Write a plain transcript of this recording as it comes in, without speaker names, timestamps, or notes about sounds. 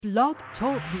Blog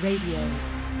Talk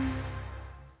Radio.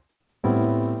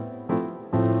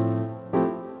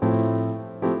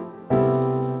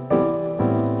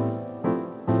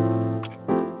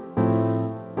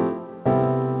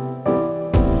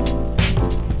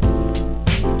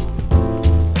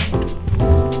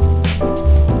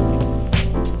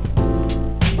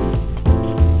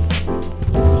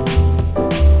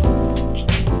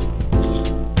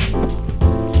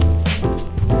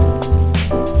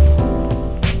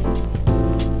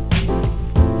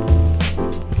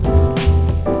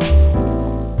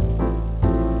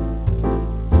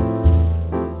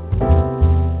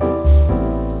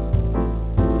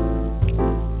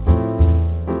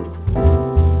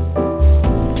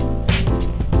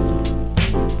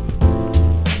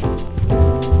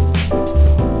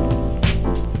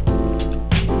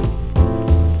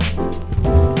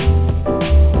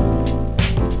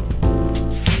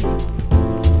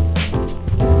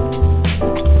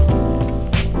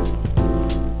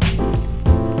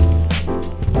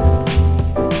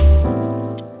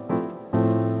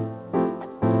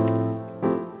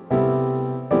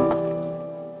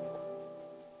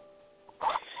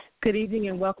 Good evening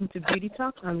and welcome to Beauty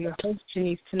Talk. I'm your host,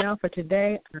 Janice Tennell, for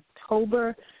today,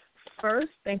 October 1st.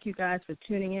 Thank you guys for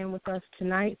tuning in with us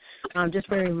tonight. Just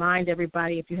to remind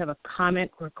everybody, if you have a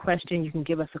comment or question, you can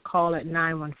give us a call at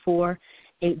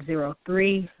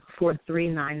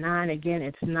 914-803-4399. Again,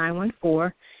 it's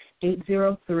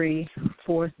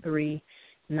 914-803-4399.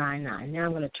 Now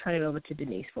I'm going to turn it over to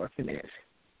Denise for a few minutes.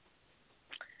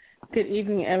 Good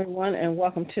evening, everyone, and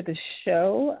welcome to the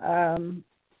show.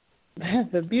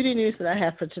 The beauty news that I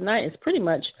have for tonight is pretty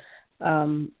much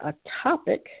a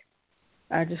topic.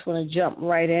 I just want to jump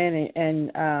right in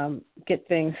and get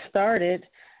things started.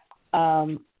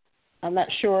 I'm not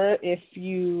sure if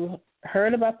you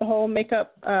heard about the whole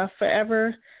Makeup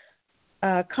Forever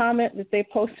comment that they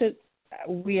posted,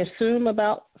 we assume,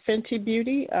 about Fenty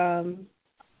Beauty. I'm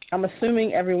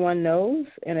assuming everyone knows,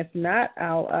 and if not,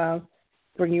 I'll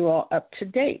bring you all up to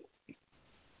date.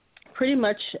 Pretty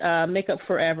much Makeup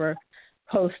Forever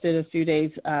posted a few days,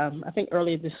 I think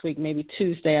earlier this week, maybe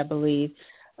Tuesday, I believe.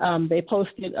 They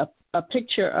posted a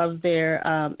picture of their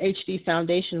HD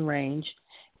foundation range,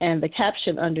 and the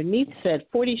caption underneath said,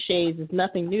 40 shades is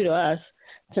nothing new to us.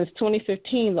 Since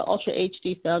 2015, the Ultra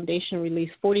HD foundation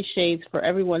released 40 shades for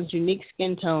everyone's unique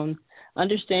skin tone,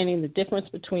 understanding the difference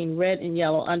between red and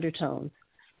yellow undertones.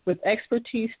 With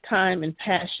expertise, time, and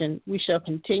passion, we shall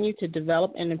continue to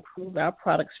develop and improve our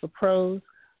products for pros,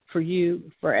 for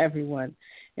you, for everyone.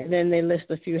 And then they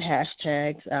list a few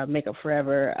hashtags, Makeup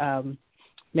Forever,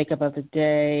 Makeup of the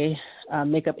Day,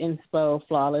 Makeup Inspo,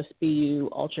 Flawless, BU,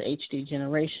 Ultra HD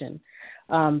Generation.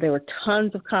 There were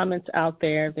tons of comments out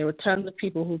there. There were tons of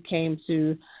people who came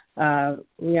to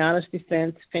Rihanna's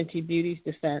defense, Fenty Beauty's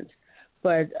defense.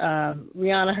 But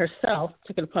Rihanna herself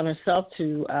took it upon herself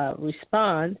to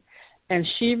respond, and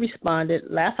she responded,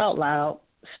 laugh out loud,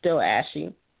 still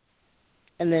ashy.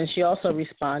 And then she also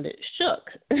responded, shook.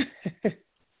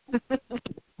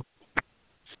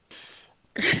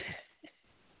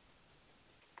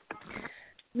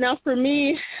 Now, for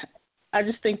me, I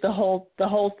just think the whole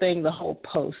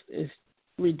post is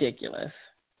ridiculous.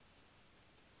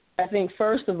 I think,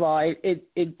 first of all,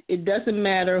 it doesn't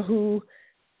matter who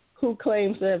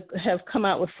claims to have come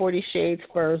out with 40 shades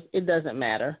first. It doesn't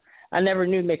matter. I never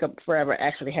knew Makeup Forever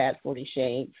actually had 40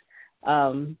 shades.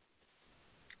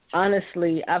 Honestly,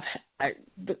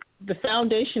 the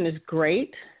foundation is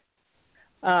great.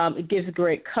 It gives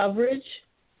great coverage,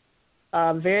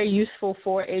 very useful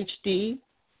for HD.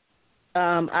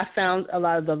 I found a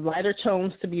lot of the lighter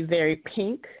tones to be very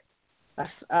pink.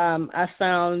 I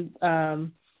found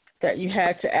that you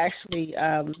had to actually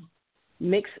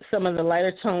mix some of the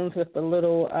lighter tones with the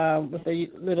little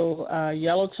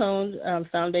yellow toned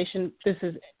foundation. This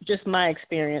is just my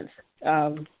experience.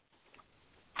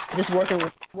 Just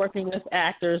working with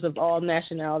actors of all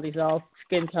nationalities, all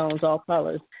skin tones, all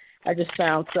colors. I just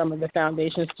found some of the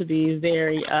foundations to be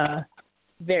very,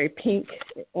 very pink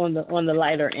on the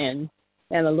lighter end,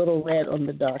 and a little red on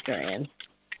the darker end.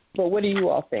 But what do you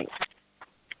all think?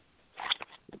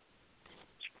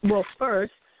 Well,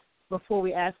 first, before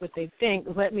we ask what they think,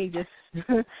 let me just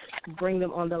bring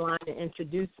them on the line and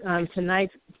introduce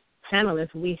tonight's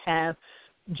panelists. We have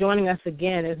joining us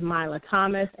again is Mila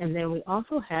Thomas, and then we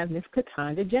also have Miss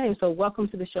Cataanda James. So welcome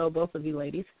to the show, both of you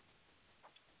ladies.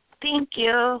 Thank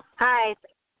you. Hi.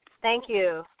 Thank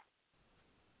you.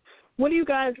 What do you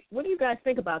guys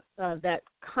think about that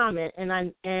comment?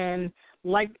 And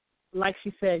like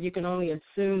she said, you can only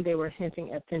assume they were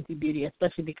hinting at Fenty Beauty,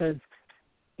 especially because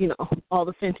all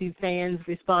the Fenty fans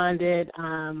responded.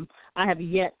 I have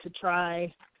yet to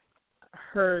try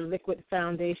her liquid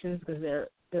foundations because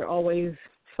they're always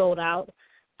sold out.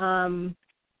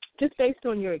 Just based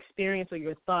on your experience or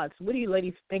your thoughts, what do you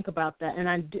ladies think about that? And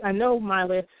I know,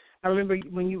 Mila, I remember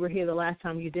when you were here the last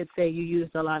time, you did say you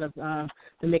used a lot of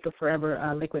the Makeup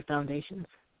Forever liquid foundations.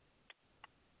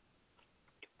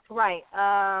 Right.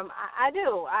 I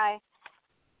do. I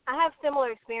have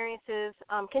similar experiences.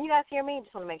 Can you guys hear me?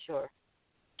 Just want to make sure.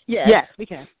 Yes, we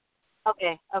can.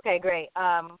 Okay, great.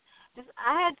 I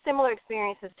had similar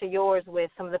experiences to yours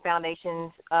with some of the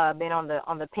foundations being on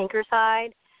the pinker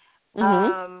side.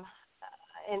 Mm-hmm.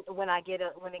 And when it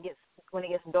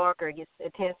gets darker,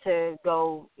 it tends to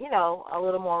go, a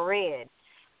little more red.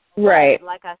 Right. But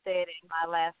like I said in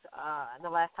the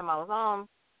last time I was on,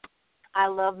 I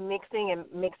love mixing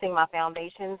my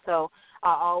foundations, so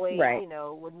I always,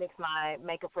 would mix my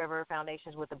Makeup Forever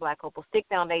foundations with the Black Opal Stick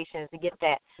foundations to get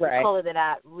that color that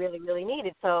I really, really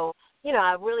needed. So,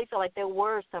 I really felt like there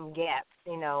were some gaps,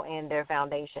 in their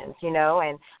foundations, and I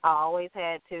always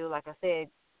had to, like I said,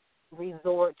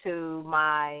 resort to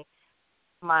my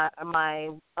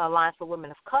Alliance for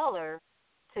Women of Color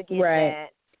to get that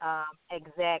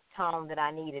exact tone that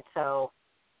I needed. So,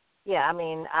 yeah, I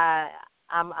mean, I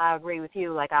agree with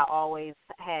you. Like, I always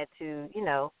had to,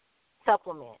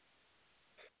 supplement.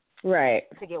 Right.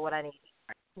 To get what I needed.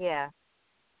 Yeah.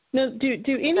 Now, do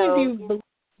any of you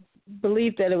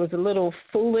believe that it was a little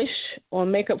foolish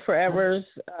on Makeup Forever's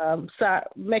side,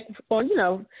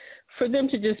 for them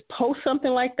to just post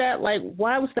something like that? Like,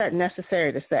 why was that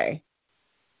necessary to say?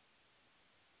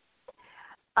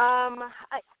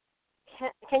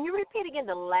 Can you repeat again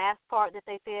the last part that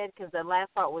they said? Because the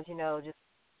last part was, just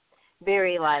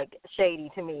very, shady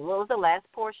to me. What was the last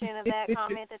portion of that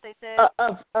comment that they said?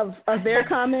 Of their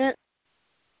comment?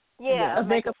 Yeah, of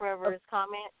Makeup Forever's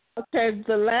comment. Okay,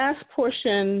 the last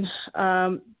portion,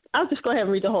 I'll just go ahead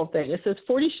and read the whole thing. It says,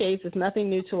 40 Shades is nothing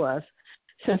new to us.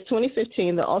 Since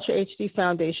 2015, the Ultra HD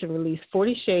Foundation released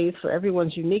 40 shades for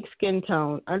everyone's unique skin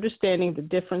tone, understanding the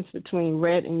difference between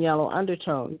red and yellow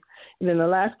undertones. And then the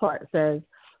last part says,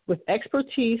 with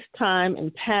expertise, time,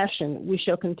 and passion, we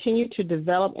shall continue to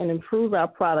develop and improve our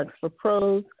products for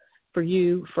pros, for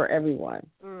you, for everyone.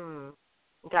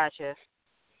 Gotcha.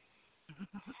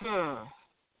 Well,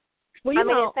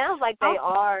 it sounds like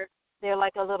they're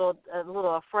like a little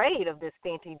afraid of this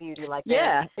Fenty Beauty like that.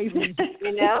 Yeah,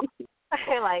 exactly.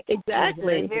 Like,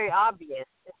 exactly. It's very obvious.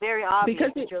 It's very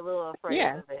obvious that you're a little afraid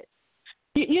of it.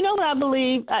 You know what I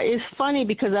believe? It's funny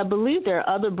because I believe there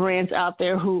are other brands out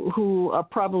there who are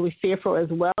probably fearful as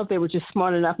well. They were just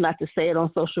smart enough not to say it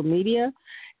on social media.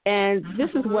 And this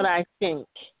is what I think.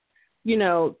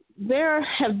 There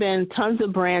have been tons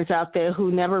of brands out there who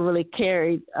never really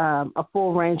carried a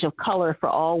full range of color for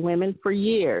all women for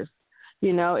years.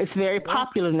 It's very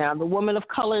popular now. The woman of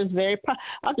color is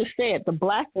I'll just say it, the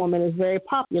black woman is very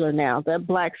popular now. That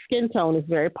black skin tone is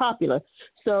very popular.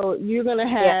 So you're going to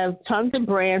have tons of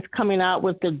brands coming out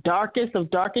with the darkest of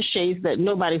darkest shades that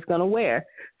nobody's going to wear.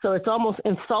 So it's almost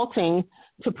insulting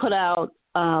to put out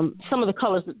some of the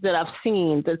colors that I've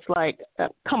seen that's like,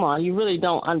 come on, you really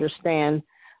don't understand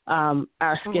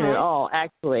our skin at all,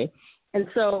 actually. And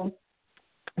so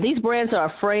these brands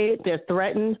are afraid. They're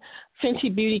threatened.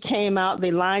 Fenty Beauty came out. They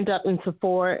lined up in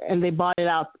Sephora, and they bought it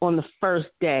out on the first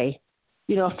day.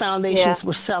 Foundations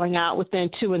were selling out within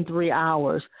 2 and 3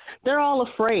 hours. They're all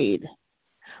afraid.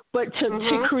 But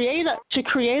to create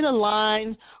a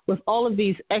line with all of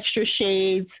these extra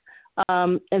shades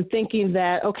and thinking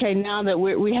that, okay, now that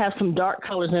we have some dark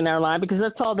colors in our line, because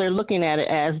that's all they're looking at it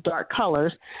as, dark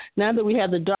colors. Now that we have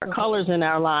the dark colors in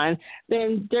our line,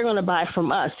 then they're going to buy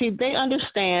from us. See, they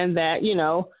understand that,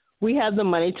 we have the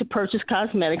money to purchase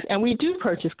cosmetics, and we do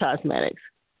purchase cosmetics.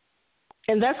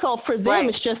 And that's all for them. Right.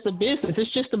 It's just a business.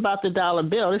 It's just about the dollar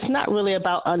bill. It's not really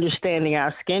about understanding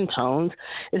our skin tones.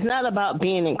 It's not about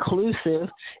being inclusive.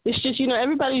 It's just,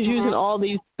 everybody's using all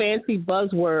these fancy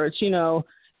buzzwords, just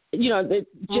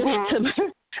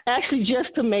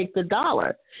to make the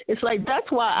dollar. It's like,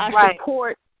 that's why I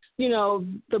support,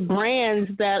 the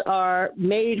brands that are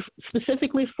made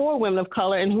specifically for women of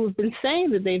color and who've been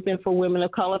saying that they've been for women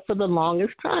of color for the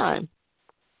longest time.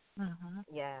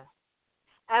 Yeah,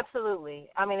 absolutely.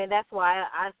 I mean, and that's why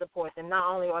I support them.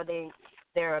 Not only are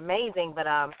they're amazing, but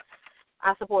I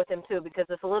support them too because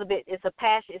it's a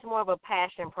passion. It's more of a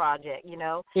passion project,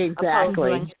 Exactly. Opposed to,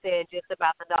 like you said, just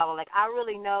about the dollar. Like, I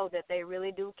really know that they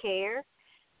really do care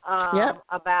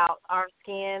about our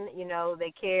skin.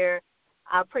 They care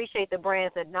I appreciate the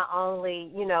brands that not only,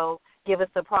 give us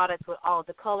the products with all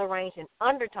the color range and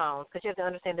undertones, because you have to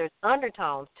understand there's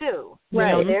undertones too.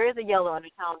 Right. There is a yellow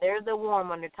undertone, there's a warm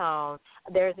undertone,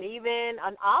 there's even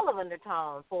an olive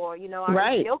undertone for,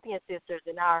 our Ethiopian sisters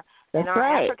and our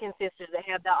African sisters that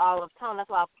have the olive tone. That's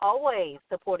why I've always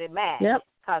supported MAC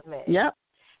Cosmetics. Yep.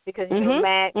 Because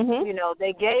MAC,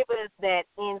 they gave us that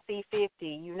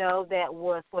NC50, that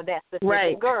was for that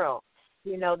specific girl.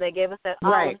 They gave us that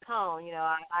olive tone.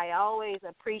 I always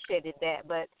appreciated that,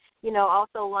 but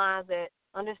also lines that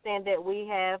understand that we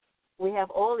have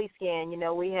oily skin.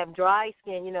 We have dry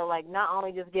skin. Like not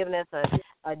only just giving us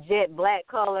a jet black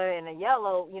color and a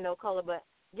yellow color, but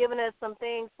giving us some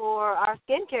things for our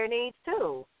skincare needs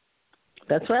too.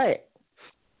 That's right.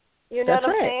 You know what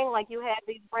I'm saying? Like you have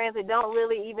these brands that don't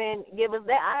really even give us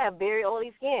that. I have very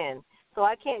oily skin, so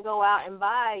I can't go out and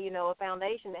buy, a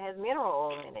foundation that has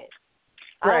mineral oil in it.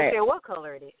 I don't care what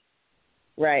color it is.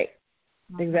 Right.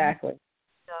 Exactly.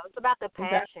 So it's about the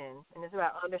passion, and it's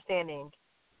about understanding.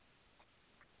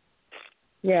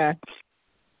 Yeah.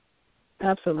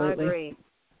 Absolutely. I agree.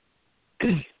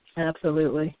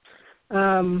 Absolutely.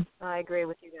 I agree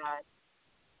with you guys.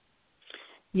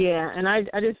 Yeah, and I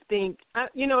just think,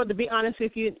 to be honest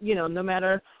with you, no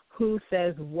matter who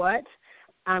says what,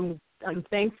 I'm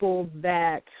thankful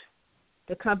that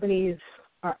the companies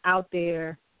are out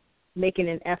there making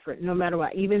an effort, no matter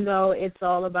what, even though it's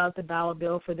all about the dollar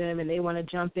bill for them and they want to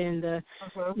jump in the,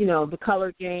 the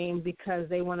color game because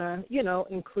they want to,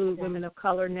 include women of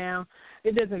color now.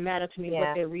 It doesn't matter to me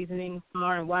what their reasoning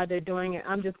are and why they're doing it.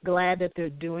 I'm just glad that they're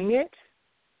doing it.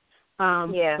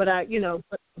 But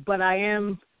I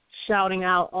am shouting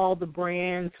out all the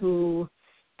brands who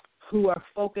are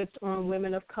focused on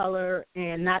women of color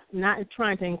and not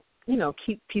trying to,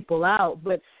 keep people out,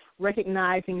 but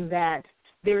recognizing that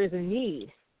there is a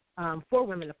need for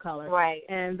women of color. Right.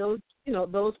 And those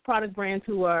product brands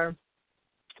who are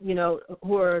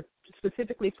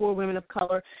specifically for women of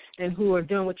color and who are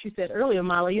doing what you said earlier,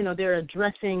 Mila, they're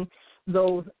addressing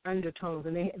those undertones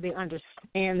and they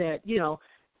understand that,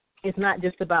 it's not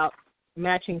just about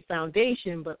matching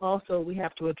foundation, but also we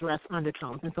have to address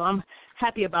undertones. And so I'm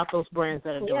happy about those brands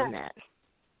that are doing that.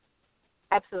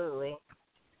 Absolutely.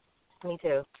 Me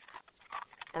too.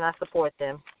 And I support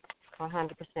them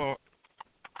 100%.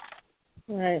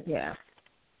 Right. Yeah.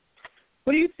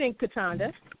 What do you think,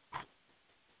 Cataanda?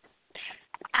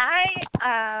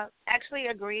 I actually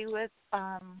agree with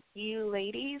you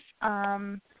ladies.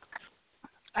 I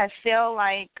feel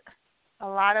like a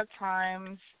lot of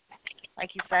times,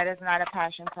 like you said, it's not a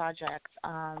passion project.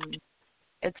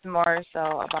 It's more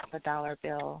so about the dollar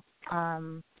bill.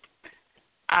 I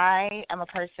am a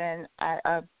person,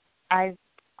 I've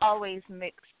always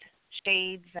mixed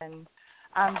shades and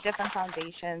different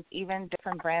foundations, even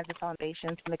different brands of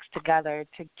foundations mixed together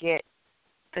to get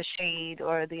the shade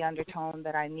or the undertone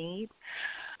that I need.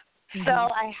 Mm-hmm. So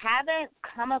I haven't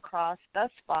come across thus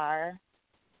far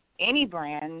any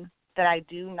brand that I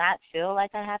do not feel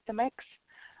like I have to mix.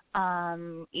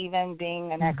 Even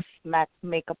being an ex-MAC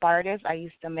makeup artist, I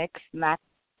used to mix MAC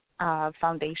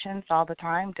foundations all the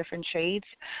time, different shades.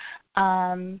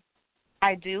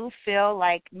 I do feel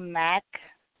like MAC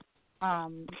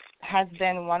has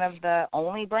been one of the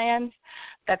only brands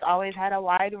that's always had a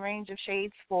wide range of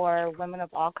shades for women of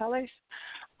all colors.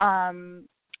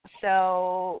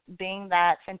 So being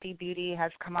that Fenty Beauty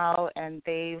has come out and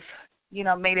they've,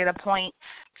 made it a point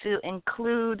to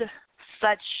include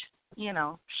such,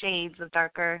 shades of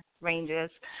darker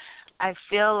ranges, I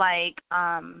feel like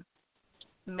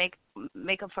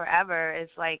Makeup Forever is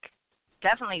like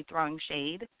definitely throwing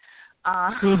shade.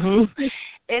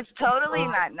 It's totally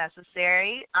not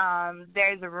necessary.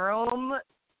 There's room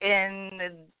in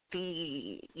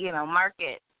the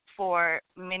market for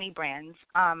many brands,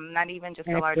 not even just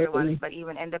the larger ones, but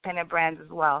even independent brands as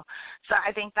well. So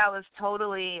I think that was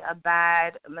totally a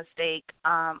bad mistake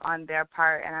on their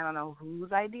part, and I don't know whose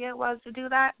idea it was to do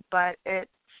that, but it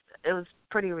was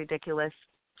pretty ridiculous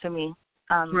to me.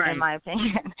 In my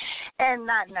opinion, and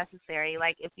not necessary.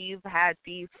 Like, if you've had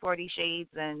these 40 shades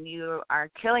and you are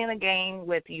killing the game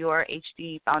with your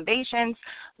HD foundations,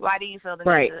 why do you feel the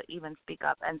need to even speak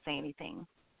up and say anything?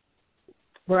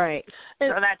 Right.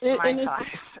 So that's my thought.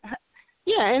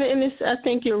 Yeah, and it's, I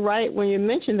think you're right when you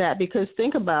mention that, because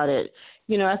think about it.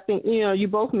 I think, you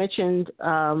both mentioned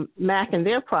MAC and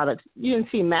their products. You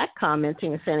didn't see MAC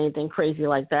commenting and saying anything crazy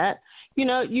like that.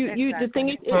 Exactly. The thing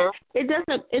is,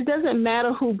 it doesn't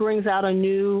matter who brings out a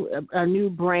new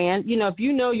brand. If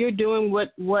you're doing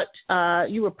what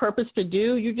you were purposed to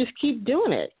do, you just keep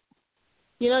doing it.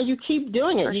 You keep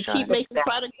doing it. You keep making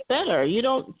products better. You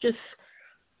don't just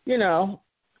you know,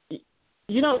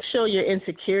 you don't show your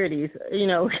insecurities, you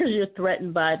know, because you're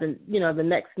threatened by the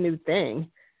next new thing.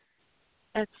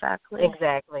 Exactly.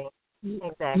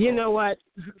 You know what?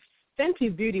 Fenty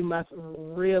Beauty must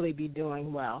really be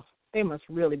doing well. They must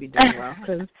really be doing well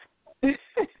because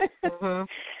the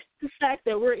fact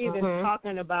that we're even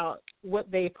talking about what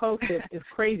they posted is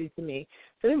crazy to me.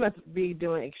 So they must be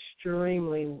doing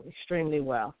extremely, extremely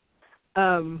well.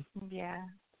 Yeah.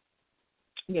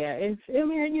 Yeah, it's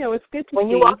good to when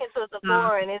see. you walk into a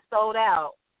Sephora and it's sold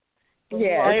out.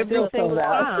 Yeah, every single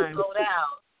time. Sold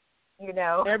out. You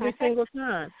know, every single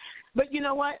time. But you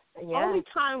know what? Yeah. Only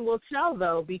time will tell,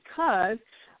 though, because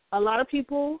a lot of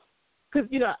people, because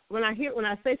when I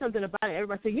say something about it,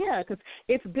 everybody say, yeah, because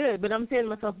it's good. But I'm saying to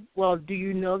myself, well, do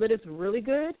you know that it's really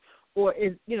good, or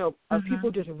are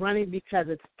people just running because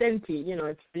it's Fenty?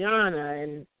 It's Rihanna,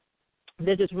 and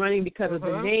they're just running because of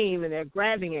the name and they're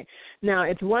grabbing it. Now,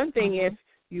 it's one thing if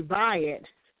you buy it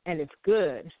and it's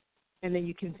good, and then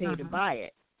you continue to buy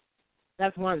it.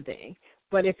 That's one thing.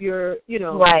 But if you're,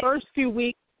 the first few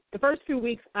weeks,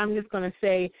 I'm just going to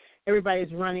say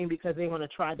everybody's running because they want to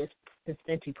try this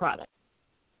Fenty product.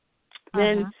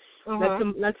 Then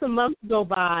let some months go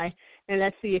by, and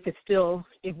let's see if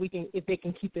they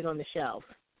can keep it on the shelf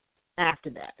after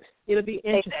that. It'll be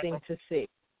interesting to see.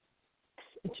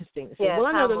 Interesting to see. Yeah, well,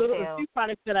 I know the few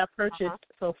products that I've purchased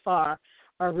so far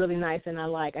are really nice, and I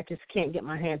like. I just can't get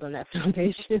my hands on that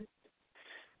foundation.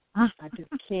 I just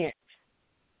can't.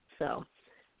 So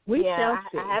we shall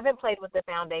see. I haven't played with the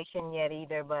foundation yet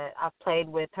either, but I've played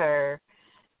with her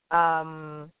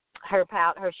shimmer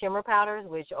powders,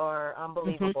 which are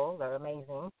unbelievable. They're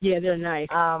amazing. Yeah, they're nice.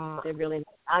 They're really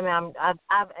nice. I mean,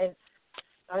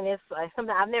 it's like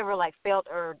something I've never felt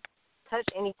or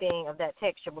touched anything of that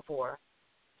texture before.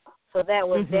 So that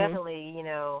was definitely,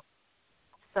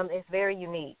 it's very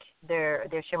unique. Their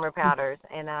shimmer powders,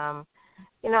 and I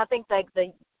think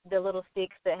the little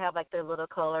sticks that have their little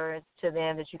colors to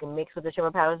them that you can mix with the shimmer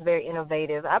powder is very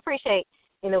innovative. I appreciate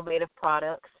innovative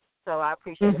products, so I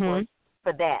appreciate it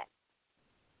for that.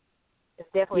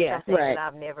 It's definitely something that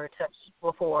I've never touched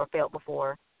before or felt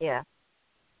before. Yeah.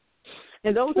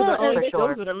 And those are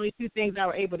the only two things I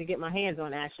were able to get my hands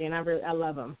on, actually, and I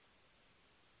love them.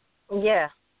 Yeah.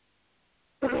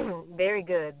 Very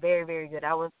good, very, very good.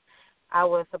 I was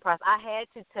surprised. I had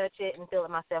to touch it and feel it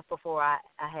myself before I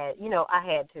had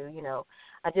to.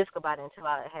 I just about it until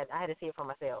I had to see it for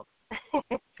myself.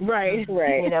 Right.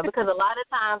 Because a lot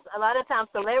of times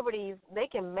celebrities, they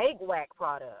can make whack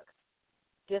products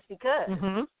just because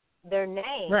their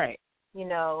name. Right.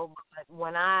 But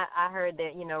when I heard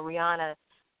that, Rihanna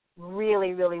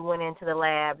really, really went into the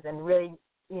labs and really,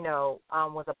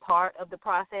 was a part of the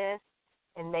process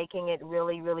and making it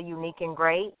really, really unique and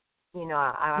great,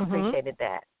 I appreciated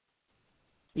that.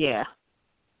 Yeah.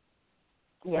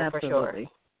 Yeah, absolutely.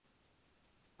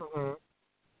 For sure.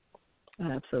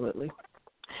 Absolutely.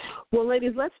 Well,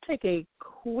 ladies, let's take a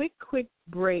quick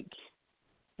break,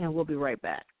 and we'll be right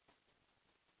back.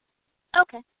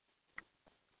 Okay.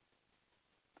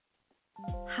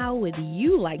 How would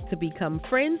you like to become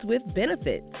friends with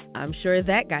benefits? I'm sure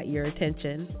that got your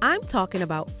attention. I'm talking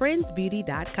about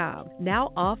friendsbeauty.com,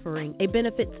 now offering a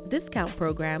benefits discount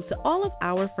program to all of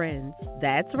our friends.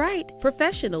 That's right.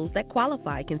 Professionals that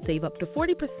qualify can save up to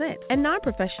 40% and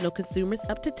non-professional consumers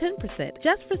up to 10%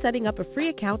 just for setting up a free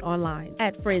account online.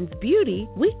 At Friends Beauty,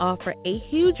 we offer a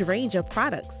huge range of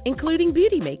products, including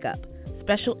beauty makeup,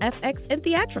 special FX and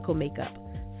theatrical makeup,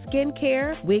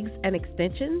 skincare, wigs and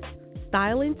extensions,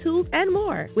 styling tools, and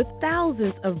more, with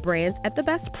thousands of brands at the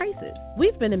best prices.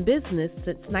 We've been in business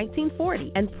since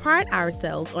 1940 and pride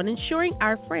ourselves on ensuring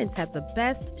our friends have the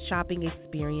best shopping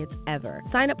experience ever.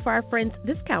 Sign up for our Friends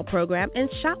discount program and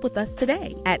shop with us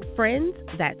today at Friends,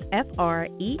 that's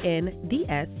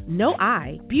FRENDS, no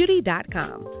I,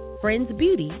 beauty.com.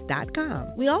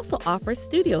 friendsbeauty.com. We also offer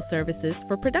studio services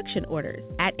for production orders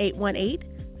at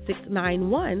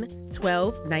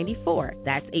 818-691-1294.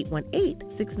 That's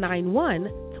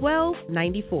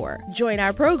 818-691-1294. Join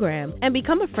our program and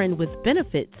become a friend with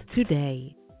benefits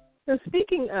today. So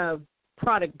speaking of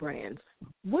product brands,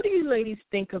 what do you ladies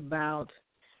think about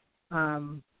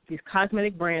these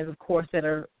cosmetic brands, of course, that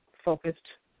are focused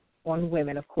on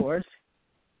women, of course,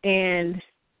 and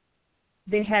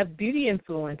they have beauty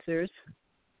influencers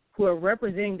who are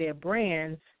representing their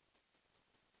brands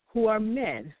who are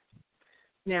men?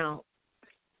 Now,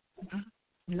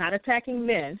 not attacking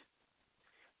men,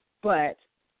 but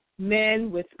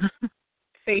men with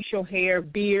facial hair,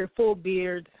 beard, full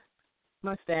beards,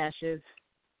 mustaches,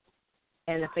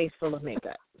 and a face full of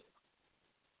makeup.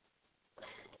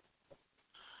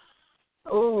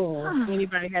 Oh,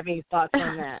 Anybody have any thoughts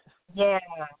on that? Yeah.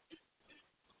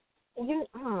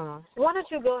 Why don't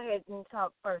you go ahead and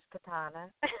talk first, Cataanda?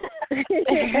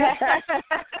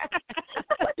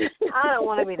 I don't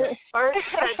want to be the first.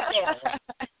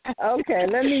 Okay,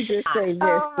 let me just say this.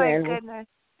 Oh my goodness.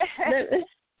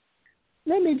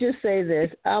 Let me just say this.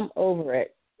 I'm over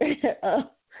it.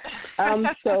 I'm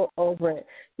so over it.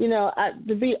 You know,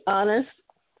 to be honest,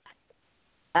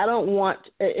 I don't want,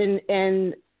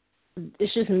 and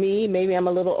it's just me. Maybe I'm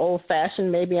a little old-fashioned.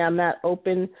 Maybe I'm not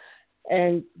open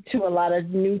and to a lot of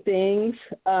new things.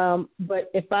 But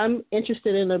if I'm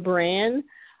interested in a brand,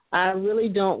 I really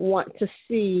don't want to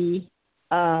see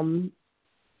a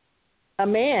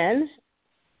man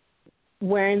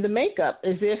wearing the makeup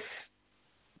as if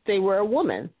they were a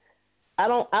woman. I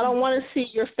don't want to see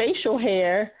your facial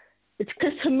hair. It's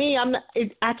because to me, I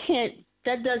can't.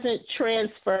 That doesn't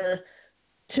transfer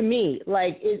to me.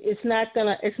 Like it's not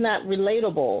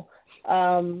relatable.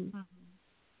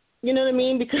 You know what I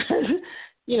mean? Because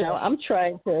I'm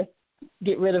trying to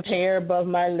get rid of hair above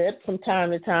my lip from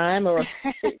time to time, so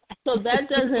that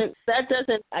doesn't.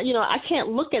 I can't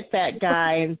look at that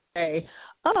guy and say,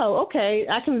 oh, okay,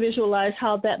 I can visualize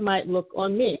how that might look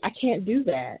on me. I can't do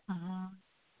that.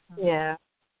 Yeah.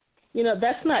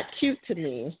 That's not cute to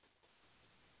me.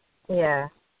 Yeah.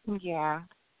 Yeah.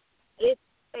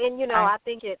 I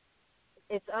think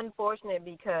it's unfortunate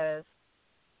because,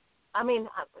 I mean,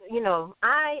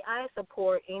 I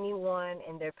support anyone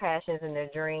in their passions and their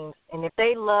dreams. And if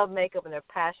they love makeup and they're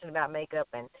passionate about makeup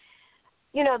and,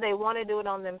 they want to do it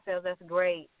on themselves, that's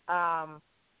great. And,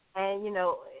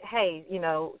 hey,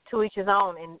 to each his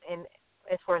own and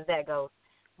as far as that goes.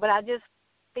 But I just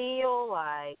feel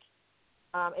like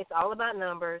it's all about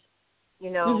numbers,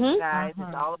 guys.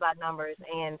 It's all about numbers.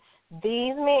 And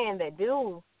these men that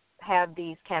do have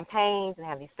these campaigns and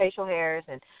have these facial hairs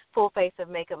and full face of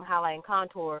makeup, highlight, and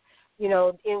contour,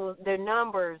 their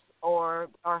numbers are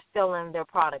selling their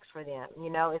products for them.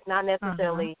 It's not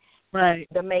necessarily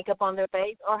the makeup on their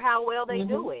face or how well they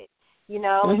do it.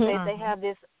 If they have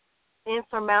this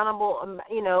insurmountable,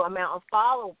 amount of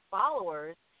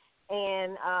followers,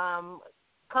 and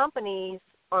companies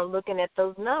are looking at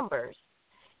those numbers,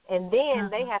 and then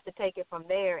they have to take it from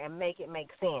there and make it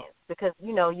make sense, because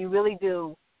you really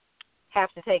do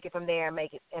have to take it from there and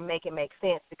make it make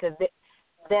sense, because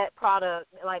that product,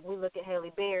 like we look at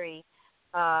Halle Berry,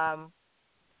 I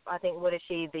think what is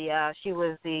she? She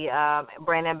was the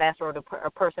brand ambassador or the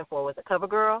person for was a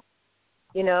CoverGirl,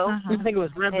 I think it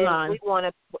was Revlon. And we want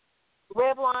to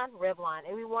Revlon,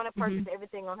 and we want to purchase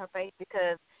everything on her face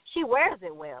because she wears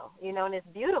it well, and it's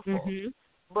beautiful.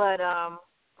 But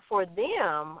for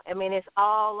them, I mean, it's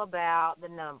all about the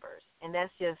numbers, and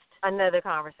that's just another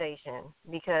conversation,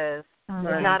 because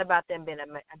it's not about them being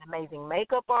an amazing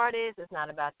makeup artist. It's not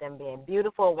about them being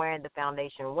beautiful, wearing the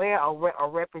foundation wear, or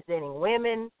representing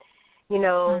women.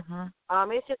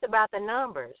 It's just about the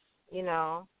numbers.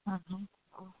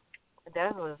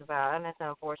 That's what it's about, and that's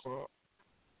unfortunate.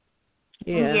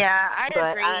 Yeah, I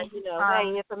agree.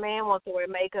 Hey, if a man wants to wear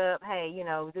makeup, hey, yes,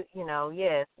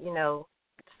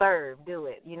 do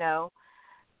it,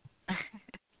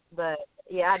 But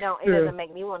yeah, it doesn't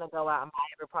make me want to go out and buy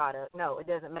every product. No, it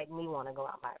doesn't make me want to go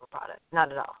out and buy every product.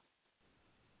 Not at all.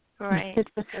 Right.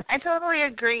 I totally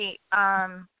agree.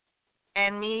 And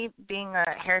me being a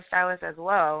hairstylist as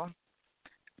well,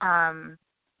 I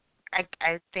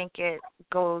think it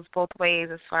goes both ways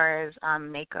as far as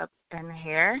makeup and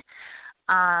hair.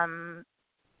 I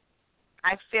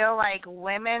feel like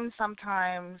women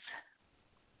sometimes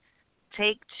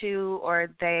take to, or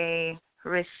they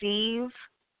receive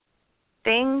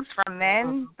things from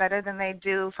men better than they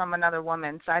do from another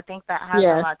woman. So I think that has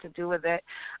a lot to do with it.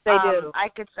 They do. I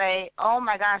could say, oh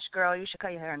my gosh, girl, you should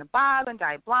cut your hair in a bob and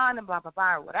dye it blonde and blah, blah,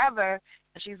 blah, or whatever.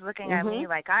 And she's looking at me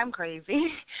like I'm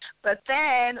crazy. But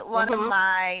then one of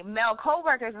my male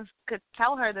coworkers could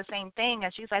tell her the same thing,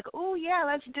 and she's like, oh, yeah,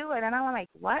 let's do it. And I'm like,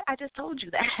 what? I just told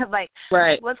you that. Like,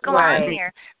 what's going on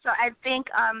here? So I think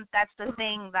that's the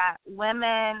thing, that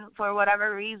women, for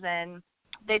whatever reason,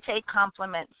 they take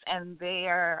compliments, and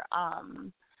their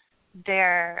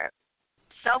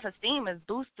self-esteem is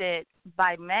boosted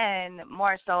by men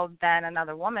more so than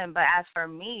another woman. But as for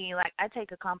me, like, I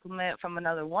take a compliment from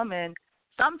another woman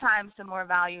sometimes to more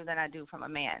value than I do from a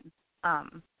man.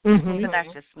 So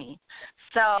that's just me.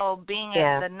 So being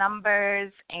in the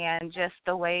numbers and just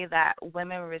the way that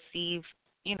women receive,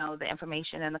 the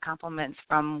information and the compliments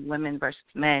from women versus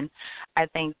men, I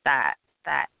think that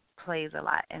plays a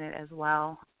lot in it as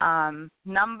well.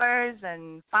 Numbers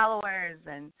and followers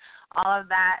and all of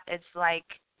that, it's like,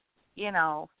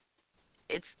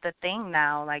 it's the thing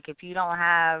now. Like, if you don't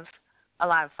have a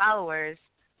lot of followers,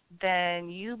 then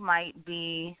you might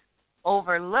be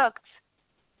overlooked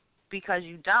because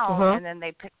you don't, and then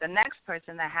they pick the next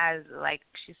person that has, like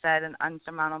she said, an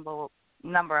unsurmountable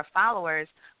number of followers,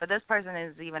 but this person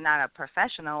is even not a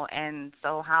professional, and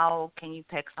so how can you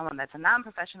pick someone that's a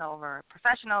non-professional over a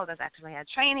professional that's actually had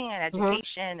training and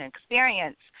education and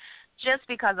experience just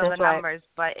because of the numbers,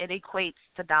 but it equates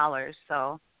to dollars.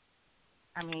 So,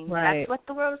 I mean, that's what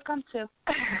the world has come to.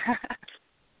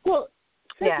 Well,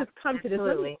 since it's come to this,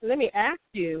 let me ask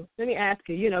you,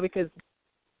 because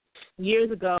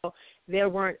years ago there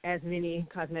weren't as many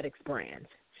cosmetics brands.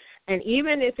 And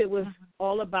even if it was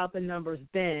all about the numbers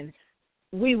then,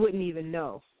 we wouldn't even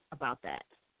know about that,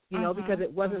 because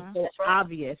it wasn't so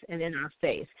obvious and in our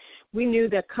face. We knew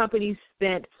that companies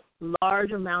spent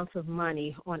large amounts of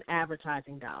money on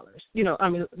advertising dollars,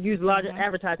 use large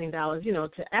advertising dollars,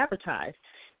 to advertise.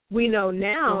 We know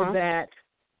now that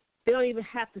they don't even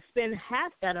have to spend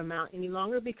half that amount any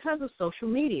longer because of social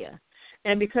media.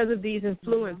 And because of these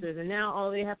influencers, and now all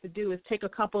they have to do is take a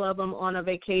couple of them on a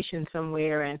vacation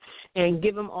somewhere and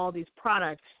give them all these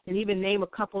products, and even name a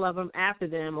couple of them after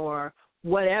them or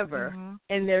whatever,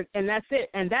 and that's it.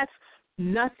 And that's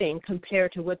nothing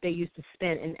compared to what they used to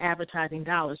spend in advertising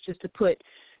dollars just to put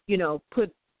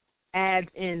ads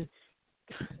in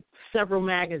several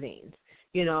magazines,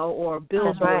 or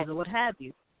billboards or what have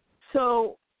you.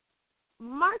 So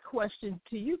my question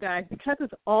to you guys, because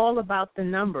it's all about the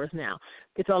numbers now,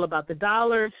 it's all about the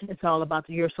dollars, it's all about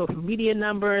your social media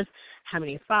numbers, how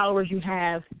many followers you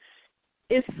have.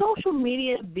 Is social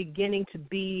media beginning to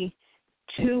be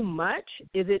too much?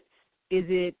 Is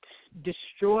it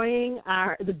destroying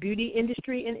the beauty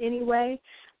industry in any way?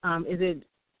 Is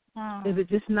it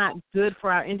just not good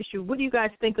for our industry? What do you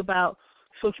guys think about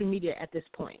social media at this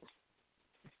point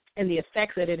and the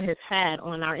effects that it has had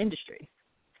on our industry?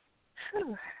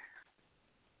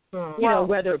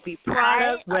 Whether it be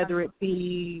product, whether it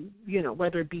be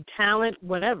talent,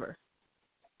 whatever.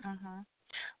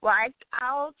 Well,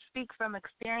 I'll speak from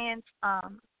experience.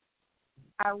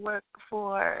 I work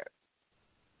for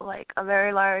like a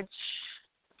very large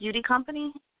beauty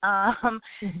company, and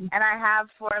I have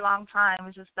for a long time.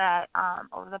 It's just that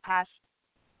over the past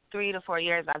 3 to 4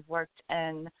 years, I've worked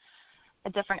in a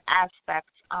different aspect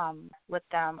with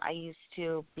them. I used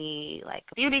to be like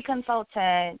a beauty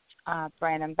consultant,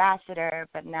 brand ambassador,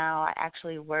 but now I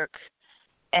actually work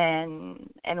in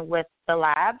with the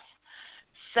labs.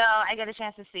 So I get a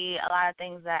chance to see a lot of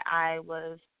things that I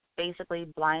was basically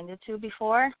blinded to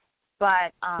before.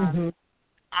 But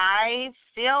I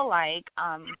feel like,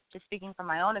 just speaking from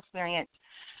my own experience,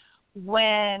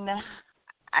 when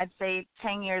I'd say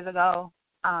 10 years ago,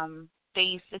 they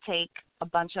used to take a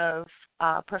bunch of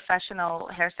professional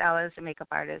hairstylists and makeup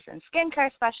artists and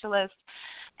skincare specialists,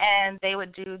 and they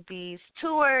would do these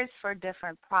tours for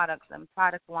different products and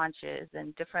product launches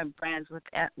and different brands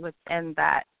within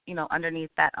that, underneath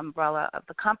that umbrella of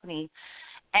the company.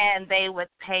 And they would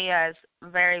pay us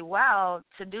very well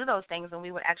to do those things, and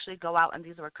we would actually go out, and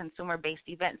these were consumer-based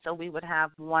events, so we would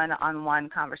have one-on-one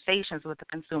conversations with the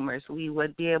consumers. We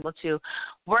would be able to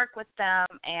work with them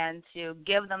and to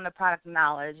give them the product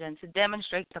knowledge and to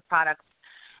demonstrate the products.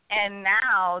 And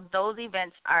now those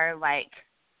events are, like,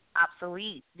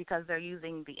 obsolete because they're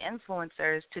using the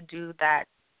influencers to do that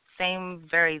same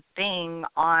very thing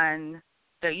on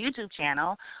their YouTube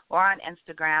channel or on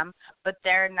Instagram, but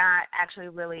they're not actually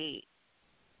really,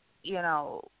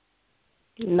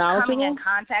 coming in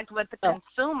contact with the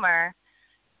consumer.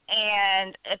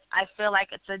 And I feel like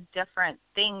it's a different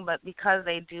thing, but because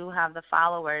they do have the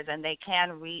followers and they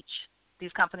can reach,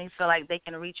 these companies feel like they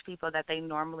can reach people that they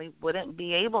normally wouldn't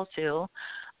be able to,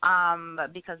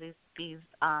 because these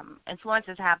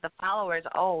influencers have the followers.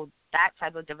 That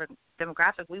type of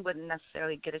demographic we wouldn't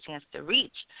necessarily get a chance to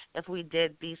reach if we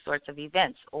did these sorts of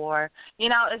events. Or,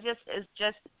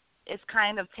 it's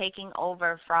kind of taking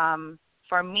over from,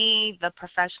 for me, the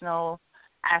professional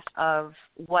aspect of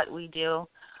what we do,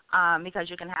 because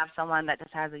you can have someone that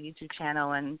just has a YouTube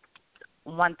channel and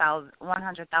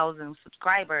 100,000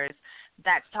 subscribers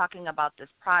that's talking about this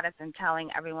product and telling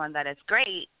everyone that it's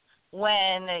great,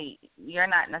 when you're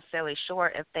not necessarily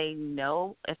sure if they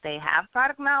know, if they have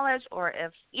product knowledge, or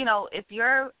if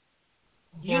you're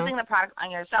using the product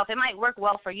on yourself, it might work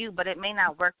well for you, but it may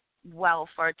not work well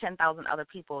for 10,000 other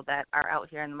people that are out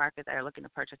here in the market that are looking to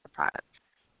purchase the product.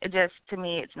 It just, to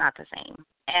me, it's not the same.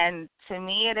 And to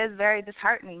me, it is very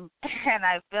disheartening. And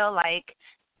I feel like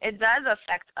it does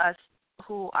affect us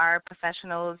who are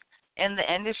professionals in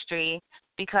the industry,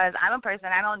 because I'm a person,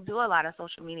 I don't do a lot of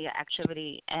social media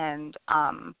activity, and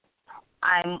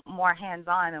I'm more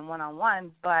hands-on and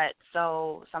one-on-one, but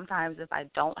so sometimes if I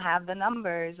don't have the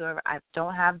numbers or I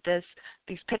don't have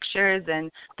these pictures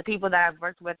and the people that I've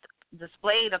worked with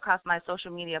displayed across my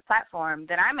social media platform,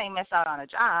 then I may miss out on a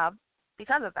job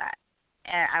because of that.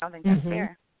 And I don't think that's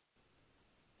fair.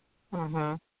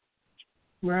 Mhm.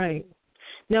 Right.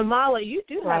 Now, Mila, you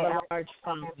do have a large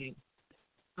following.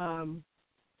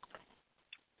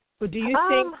 But do you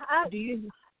think?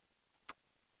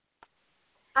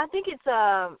 I think it's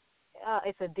a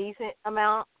decent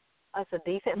amount. It's a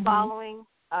decent following.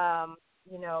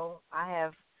 You know, I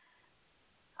have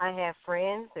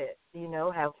friends that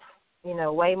have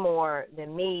way more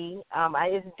than me.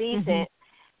 It's decent.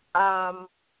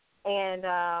 And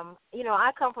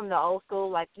I come from the old school,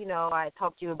 like I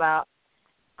talked to you about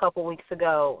a couple weeks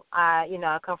ago. I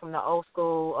come from the old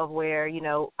school of where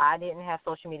I didn't have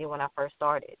social media when I first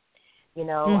started.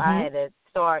 I had to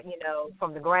start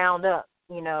from the ground up.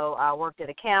 I worked at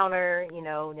a counter.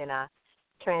 Then I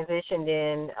transitioned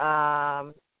in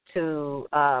to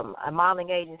a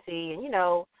modeling agency, and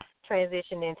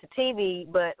transitioned into TV.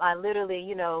 But I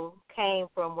literally came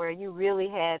from where you really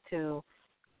had to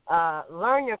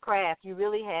learn your craft. You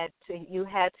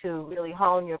had to really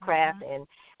hone your craft and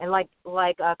like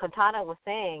Cataanda was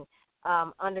saying,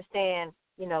 understand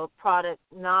product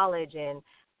knowledge and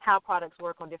how products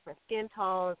work on different skin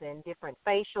tones and different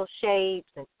facial shapes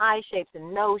and eye shapes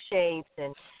and nose shapes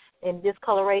and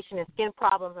discoloration and skin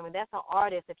problems. I mean, that's an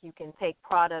artist if you can take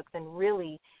products and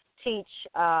really teach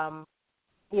any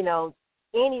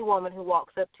woman who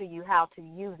walks up to you how to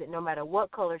use it, no matter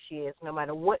what color she is, no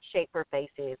matter what shape her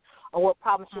face is, or what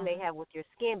problems she may have with your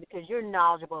skin, because you're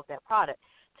knowledgeable of that product.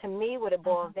 To me, what it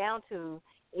boils down to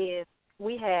is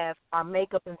we have our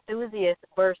makeup enthusiasts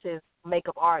versus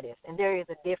makeup artists, and there is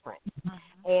a difference.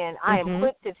 And I am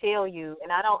quick to tell you,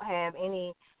 and I don't have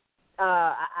any,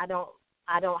 I don't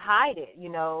hide it.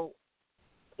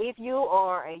 If you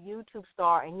are a YouTube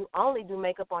star and you only do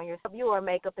makeup on yourself, you are a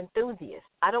makeup enthusiast.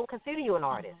 I don't consider you an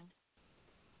artist.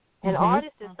 An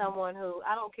artist is someone who,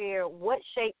 I don't care what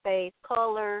shape, face,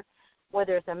 color,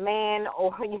 whether it's a man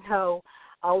or,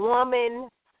 a woman,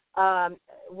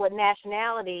 what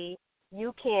nationality,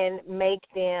 you can make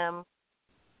them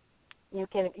you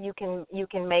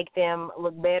can make them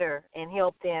look better and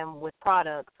help them with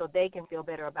products so they can feel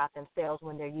better about themselves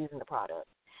when they're using the product.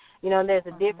 There's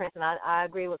a difference, and I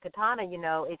agree with Cataanda.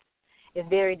 It's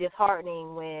very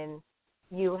disheartening when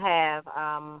you have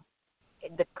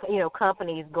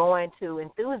companies going to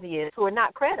enthusiasts who are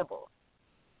not credible.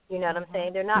 You know what I'm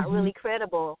saying? They're not really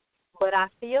credible, but I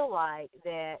feel like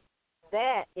that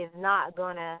is not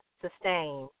going to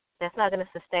sustain. That's not going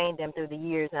to sustain them through the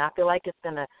years, and I feel like it's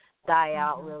going to die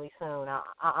out really soon. I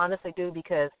honestly do,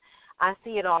 because I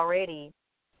see it already,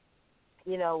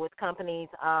 with companies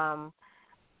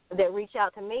that reach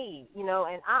out to me,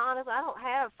 and I don't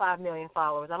have 5 million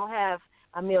followers. I don't have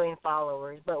 1 million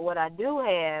followers, but what I do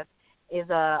have is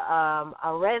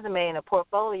a resume and a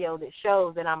portfolio that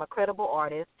shows that I'm a credible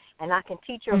artist and I can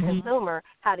teach your consumer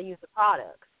how to use the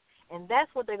products. And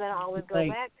that's what they're going to always go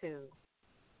back to.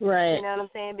 Right. You know what I'm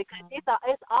saying? Because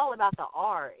it's all about the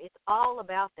art. It's all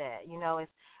about that.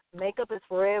 It's makeup is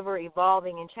forever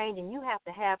evolving and changing. You have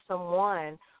to have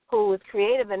someone who is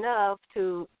creative enough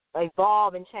to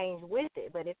evolve and change with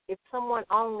it. But if someone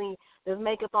only does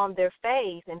makeup on their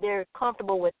face and they're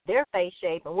comfortable with their face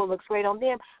shape and what looks great on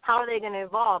them, how are they going to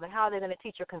evolve and how are they going to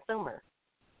teach your consumer?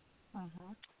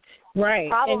 Right.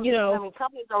 Problems, and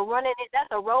companies are running it. That's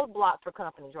a roadblock for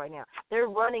companies right now. They're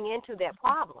running into that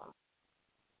problem.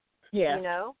 Yeah.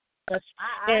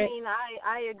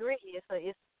 I agree.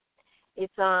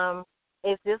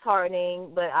 It's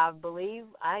disheartening, but I believe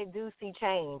I do see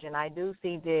change, and I do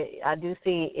see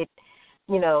it.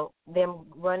 Them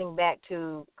running back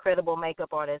to credible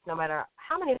makeup artists, no matter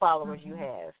how many followers you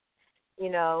have.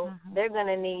 They're going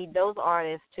to need those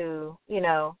artists to,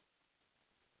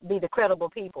 be the credible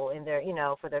people in their,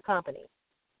 for their company.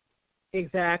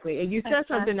 Exactly. And you said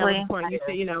something that was important. You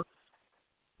said,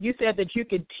 you said that you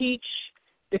could teach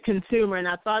the consumer, and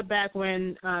I thought back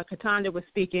when Cataanda was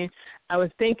speaking, I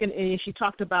was thinking, and she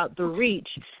talked about the reach.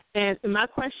 And my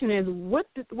question is, what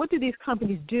do these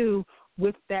companies do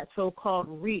with that so-called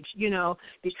reach?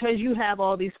 Because you have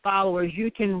all these followers,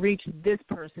 you can reach this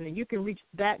person, and you can reach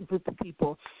that group of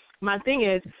people. My thing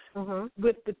is,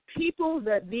 with the people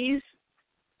that these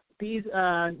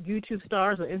YouTube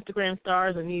stars or Instagram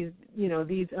stars and these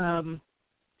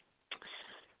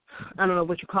I don't know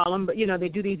what you call them, but, they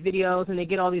do these videos and they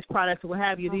get all these products or what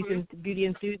have you, these beauty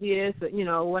enthusiasts,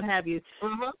 what have you.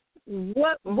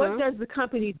 what does the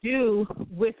company do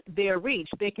with their reach?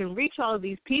 They can reach all of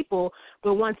these people,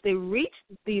 but once they reach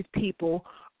these people,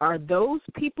 are those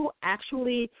people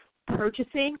actually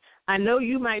purchasing? I know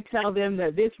you might tell them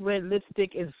that this red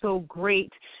lipstick is so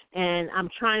great and I'm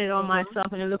trying it on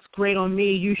myself and it looks great on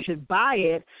me, you should buy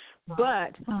it.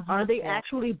 But are they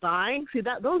actually buying? See,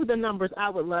 those are the numbers I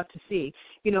would love to see.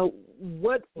 You know,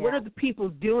 what are the people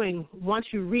doing once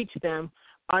you reach them?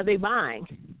 Are they buying?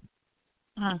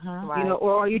 Right. You know,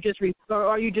 or are you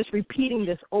just repeating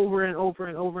this over and over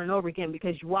and over and over again?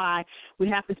 Because why? We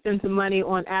have to spend some money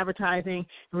on advertising,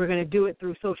 and we're going to do it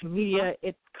through social media.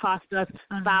 It costs us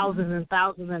thousands and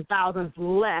thousands and thousands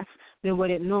less than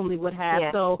what it normally would have.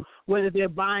 Yeah. So whether they're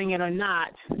buying it or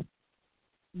not,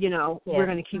 you know, we're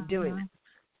going to keep doing it.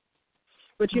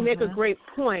 But you make a great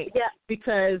point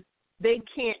because they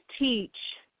can't teach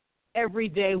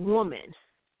everyday woman.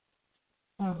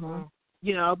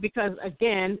 You know, because,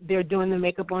 again, they're doing the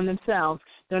makeup on themselves.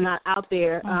 They're not out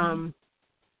there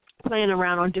playing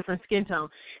around on different skin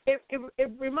tones. It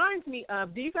reminds me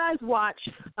of, do you guys watch,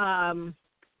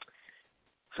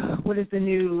 what is the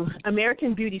new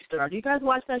American Beauty Star? Do you guys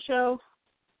watch that show?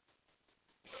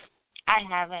 I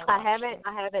haven't.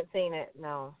 I haven't seen it,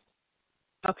 no.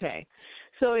 Okay.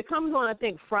 So it comes on, I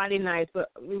think, Friday nights, but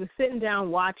we were sitting down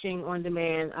watching on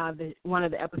demand one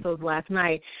of the episodes last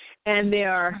night, and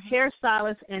there are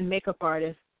hairstylists and makeup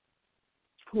artists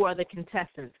who are the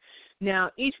contestants.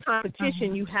 Now, each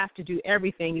competition, you have to do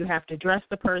everything. You have to dress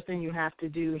the person, you have to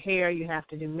do hair, you have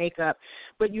to do makeup,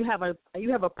 but you have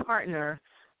a partner.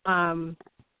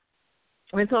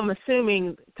 And so I'm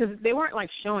assuming, because they weren't like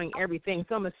showing everything,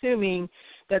 so I'm assuming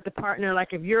that the partner,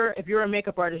 like if you're a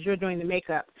makeup artist, you're doing the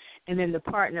makeup, and then the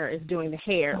partner is doing the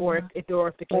hair, or if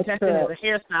the contestant is a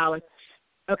hairstylist.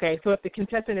 Okay, so if the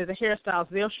contestant is a hairstylist,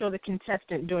 they'll show the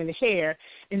contestant doing the hair,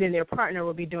 and then their partner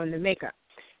will be doing the makeup.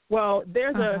 Well,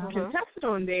 there's a contestant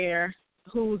on there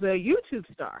who's a YouTube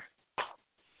star,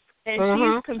 and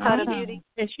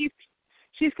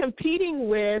she's competing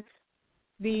with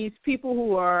these people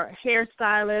who are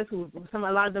hairstylists, a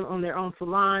lot of them own their own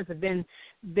salons, have been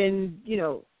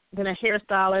a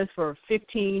hairstylist for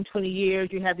 15, 20 years.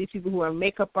 You have these people who are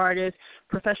makeup artists,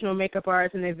 professional makeup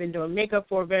artists, and they've been doing makeup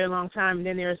for a very long time. And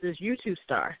then there's this YouTube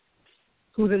star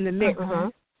who's in the mix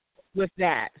with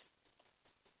that.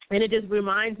 And it just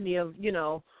reminds me of, you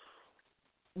know,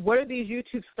 what are these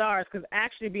YouTube stars? Because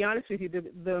actually, to be honest with you,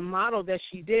 the model that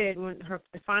she did, when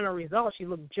the final result, she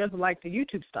looked just like the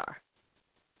YouTube star.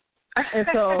 And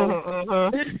so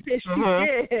she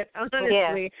did,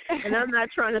 honestly. And I'm not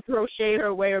trying to throw shade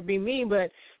her way or be mean,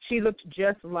 but she looked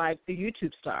just like the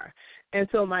YouTube star. And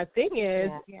so my thing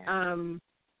is,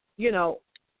 you know,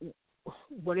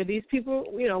 what are these people?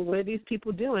 You know, what are these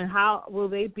people doing? How will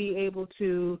they be able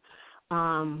to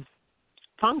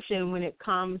function when it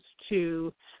comes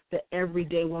to the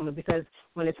everyday woman? Because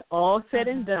when it's all said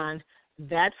and done,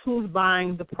 that's who's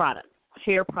buying the product.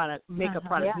 Hair product, makeup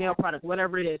product, nail product,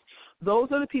 whatever it is. Those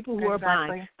are the people who are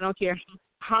buying. I don't care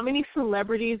how many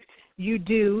celebrities you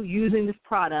do using this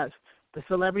product. The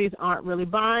celebrities aren't really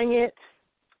buying it.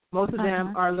 Most of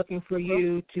them are looking for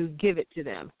you to give it to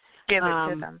them. Give it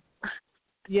to them.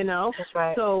 You know? That's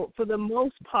right. So for the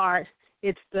most part,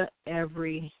 it's the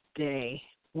everyday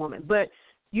woman. But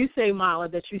you say, Mila,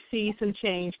 that you see some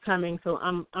change coming, so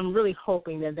I'm really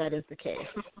hoping that is the case.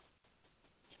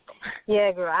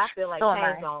 Yeah, girl, I feel like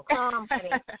change gonna come. I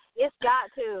mean, it's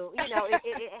got to. You know,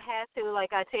 it has to.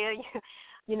 Like I tell you,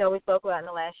 you know, we spoke about in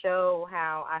the last show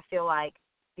how I feel like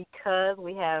because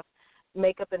we have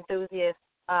makeup enthusiasts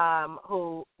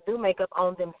who do makeup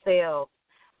on themselves.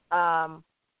 I've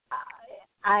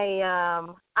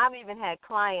even had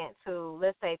clients who,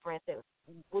 let's say, for instance,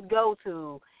 would go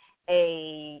to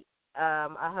a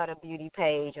Huda Beauty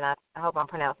page, and I hope I'm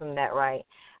pronouncing that right.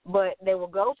 But they will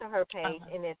go to her page,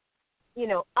 and it's, you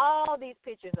know, all these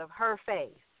pictures of her face,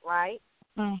 right?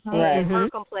 And her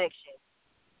complexion.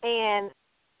 And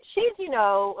she's, you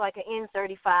know, like an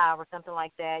N35 or something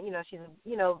like that. You know, she's,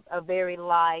 you know, a very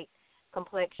light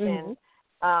complexion.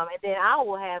 And then I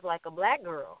will have like a black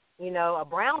girl, you know, a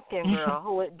brown-skinned girl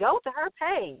who would go to her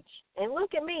page and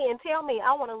look at me and tell me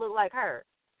I want to look like her.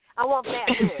 I want that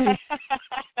look.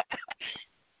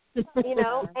 You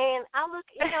know, and I look,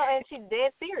 you know, and she's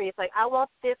dead serious. Like, I want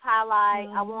this highlight.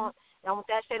 I want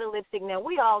that shade of lipstick. Now,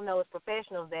 we all know as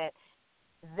professionals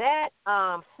that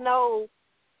snow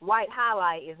white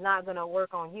highlight is not going to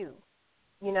work on you.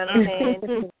 You know what I'm saying?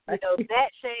 You know, that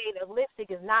shade of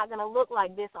lipstick is not going to look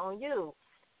like this on you.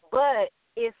 But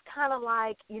it's kind of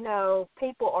like, you know,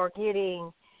 people are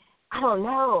getting, I don't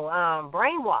know,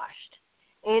 brainwashed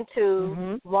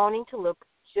into wanting to look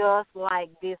just like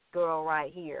this girl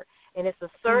right here. And it's a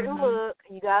certain look.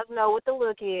 You guys know what the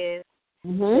look is.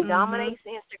 It dominates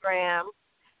Instagram.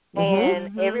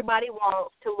 And everybody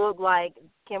wants to look like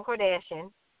Kim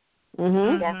Kardashian.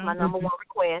 That's my number one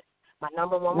request. My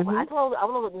number one. I want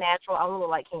to look natural. I want to look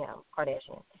like Kim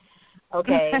Kardashian.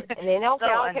 Okay, and then I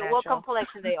don't care what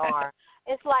complexion they are.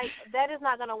 It's like that is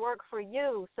not going to work for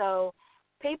you. So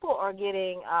people are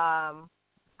getting. I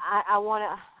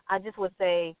just would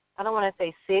say I don't want to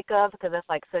say sick of because that's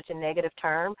like such a negative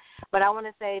term, but I want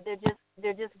to say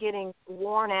they're just getting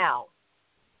worn out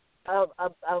of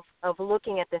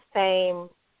looking at the same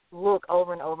look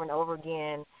over and over and over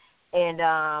again,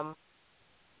 and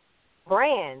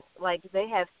brands like they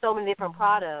have so many different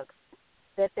products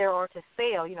that there are to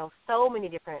sell. You know, so many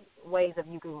different ways of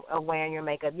wearing your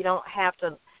makeup. You don't have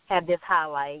to have this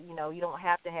highlight. You know, you don't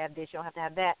have to have this. You don't have to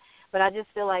have that. But I just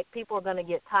feel like people are going to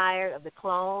get tired of the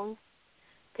clones.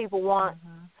 People want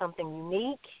something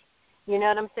unique. You know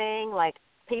what I'm saying? Like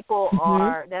people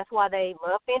are. That's why they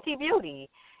love Fenty Beauty.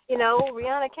 You know,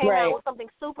 Rihanna came out with something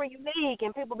super unique,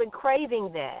 and people have been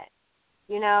craving that.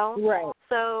 You know,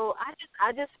 So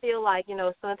I just feel like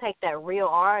it's going to take that real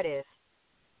artist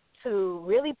to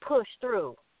really push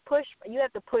through. You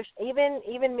have to push.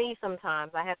 Even me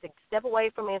sometimes. I have to step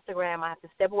away from Instagram. I have to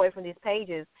step away from these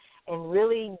pages and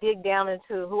really dig down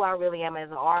into who I really am as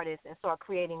an artist and start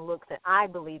creating looks that I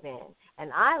believe in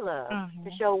and I love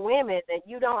to show women that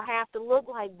you don't have to look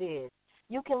like this.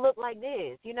 You can look like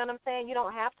this. You know what I'm saying? You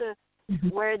don't have to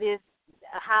wear this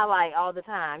highlight all the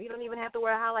time. You don't even have to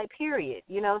wear a highlight, period.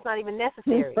 You know, it's not even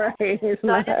necessary. I just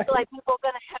feel like people are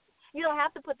going to have you don't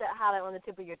have to put that highlight on the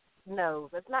tip of your nose.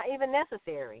 It's not even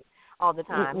necessary all the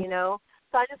time, you know.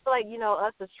 So I just feel like,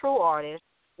 us as true artists,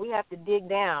 we have to dig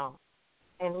down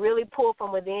and really pull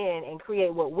from within and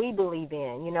create what we believe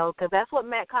in, because that's what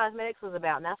MAC Cosmetics was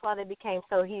about, and that's why they became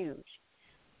so huge.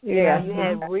 Yeah. You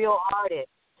had real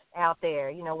artists out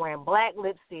there, wearing black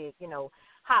lipstick,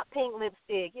 hot pink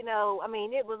lipstick, I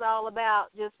mean, it was all about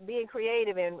just being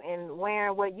creative and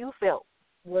wearing what you felt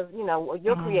was,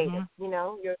 you're creative,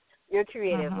 you're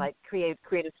creative, like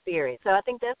creative spirit. So I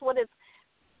think that's what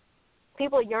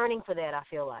people are yearning for that, I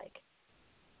feel like.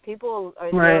 People are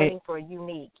yearning for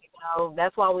unique,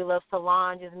 That's why we love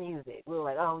Solange's music. We were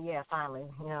like, oh, yeah, finally,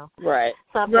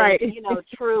 Something,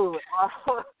 true.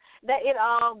 That it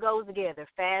all goes together.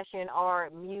 Fashion,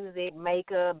 art, music,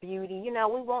 makeup, beauty. We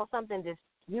want something just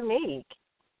unique.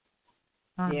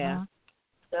 Yeah.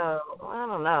 So, I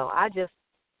don't know. I just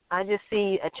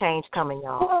see a change coming,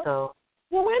 y'all.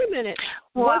 Well, wait a minute.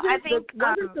 Well, I think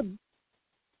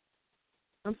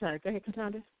I'm sorry. Go ahead,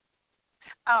 Cataanda.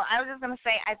 Oh, I was just going to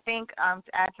say, I think to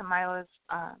add to Mila's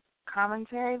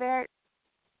commentary there,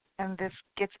 and this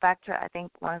gets back to, I think,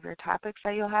 one of your topics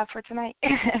that you'll have for tonight,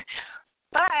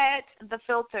 but the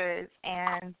filters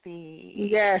and the...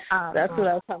 Yes, that's what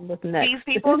I was talking about next. These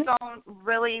people don't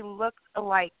really look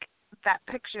like that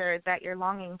picture that you're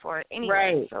longing for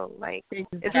anyway. Right. So,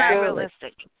 it's not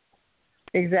realistic.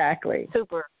 Exactly. It's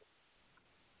super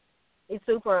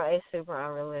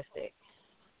unrealistic.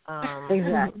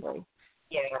 Exactly.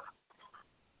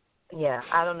 Yeah.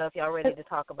 I don't know if y'all ready to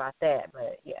talk about that,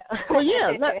 but yeah. Well,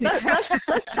 yeah.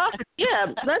 Let's talk.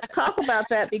 Yeah, let's talk about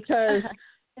that because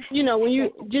when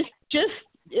you just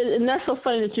and that's so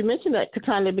funny that you mentioned that,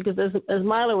 Cataanda, because as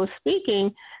Mila was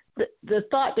speaking, the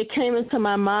thought that came into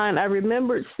my mind, I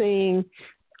remembered seeing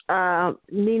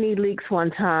Nene Leakes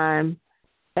one time.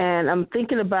 And I'm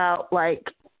thinking about,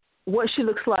 what she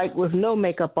looks like with no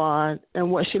makeup on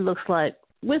and what she looks like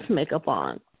with makeup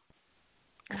on.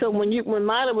 So when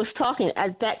Mila was talking,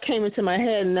 that came into my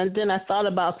head, and then I thought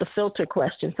about the filter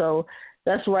question. So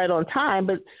that's right on time.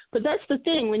 But that's the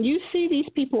thing. When you see these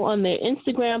people on their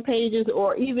Instagram pages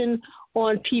or even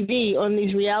on TV, on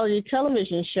these reality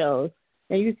television shows,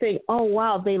 and you think, oh,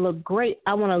 wow, they look great.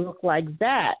 I want to look like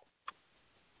that.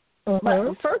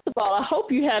 But first of all, I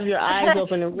hope you have your eyes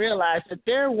open and realize that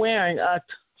they're wearing a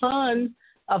ton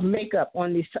of makeup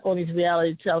on these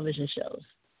reality television shows.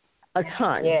 A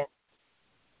ton. Yeah.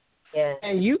 Yeah.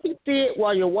 And you can see it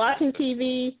while you're watching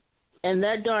TV, and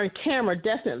that darn camera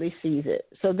definitely sees it.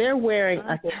 So they're wearing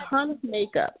a ton of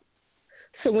makeup.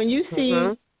 So when you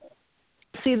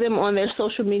see them on their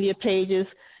social media pages,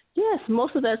 yes,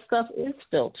 most of that stuff is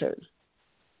filtered.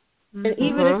 And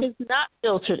even if it's not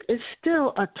filtered, it's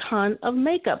still a ton of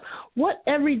makeup. What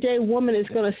everyday woman is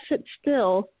going to sit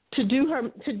still to do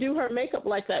her makeup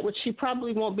like that, which she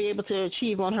probably won't be able to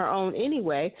achieve on her own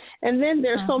anyway? And then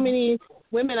there's so many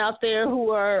women out there who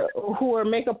are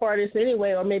makeup artists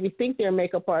anyway, or maybe think they're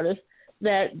makeup artists,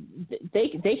 that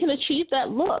they can achieve that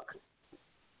look.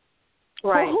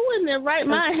 Right. Well, who in their right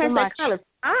mind has that kind of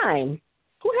time?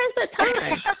 Who has that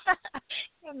time?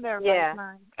 In their right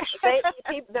mind.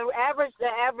 The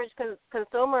average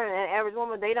consumer and average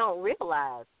woman, they don't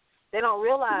realize.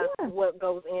 What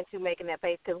goes into making that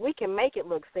face, because we can make it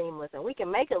look seamless and we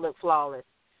can make it look flawless.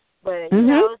 But, you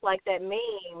know, it's like that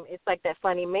meme. It's like that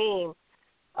funny meme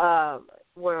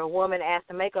where a woman asked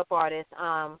the makeup artist,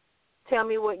 tell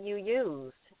me what you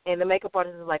used. And the makeup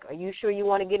artist is like, are you sure you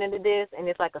want to get into this? And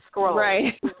it's like a scroll.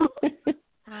 Right.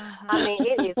 I mean,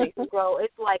 it is a scroll.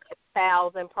 It's like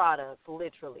 1,000 products,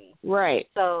 literally. Right.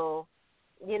 So,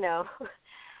 you know,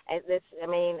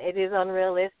 it is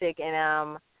unrealistic.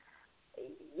 And,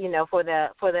 you know, for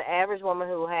the average woman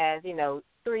who has, you know,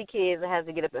 3 kids and has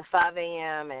to get up at 5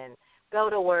 a.m. and go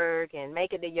to work and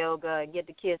make it to yoga and get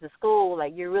the kids to school,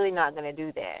 like, you're really not going to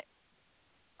do that.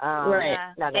 Right.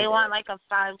 They want like a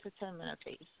 5 to 10 minute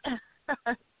piece.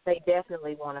 They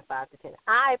definitely want a 5 to 10.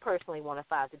 I personally want a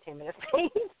 5 to 10 minute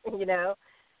piece, you know,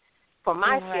 for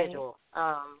my schedule.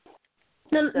 Now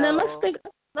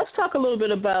let's talk a little bit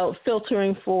about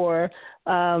filtering for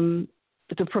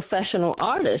the professional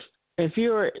artist. If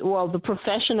you're the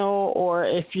professional, or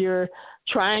if you're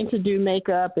trying to do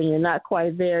makeup and you're not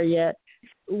quite there yet,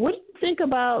 what do you think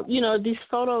about, you know, these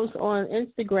photos on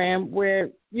Instagram where,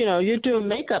 you know, you're doing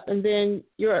makeup and then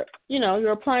you're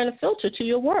applying a filter to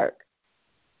your work?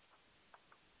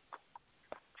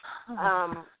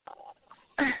 I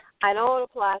don't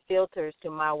apply filters to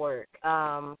my work.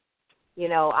 You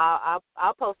know,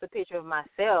 I'll post a picture of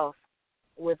myself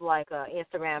with like a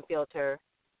Instagram filter,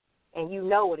 and you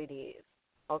know what it is.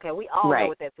 Okay, we all know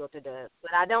what that filter does,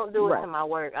 but I don't do it to my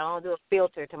work. I don't do a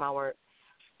filter to my work.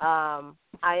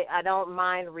 I don't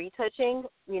mind retouching,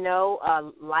 you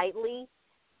know, lightly,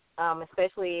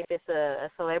 especially if it's a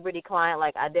celebrity client.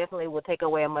 Like, I definitely will take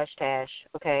away a mustache.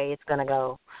 Okay, it's gonna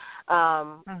go.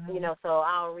 You know, so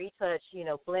I'll retouch, you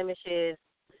know, blemishes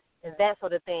and that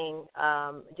sort of thing,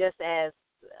 just as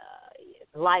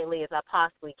lightly as I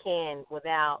possibly can,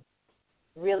 without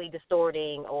really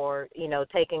distorting or, you know,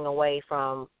 taking away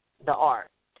from the art.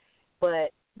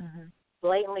 But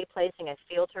blatantly placing a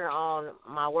filter on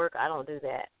my work, I don't do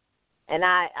that. And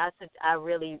I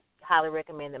really highly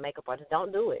recommend that makeup artists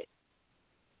don't do it.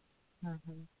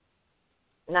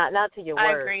 Not to your work.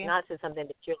 I agree. Not to something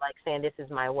that you're like saying, this is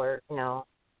my work. No,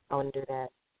 I wouldn't do that.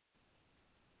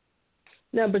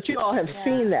 No, but you all have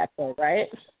seen that though, right?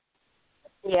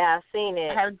 Yeah, I've seen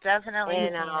it. I have definitely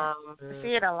seen it. I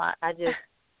see it a lot. I just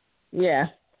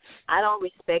I don't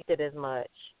respect it as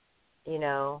much, you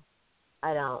know.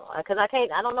 I don't, because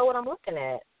I don't know what I'm looking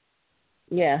at.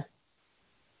 Yeah.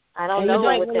 I don't know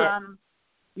what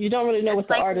you don't really know what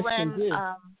the artist can do.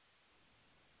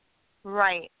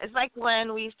 Right. It's like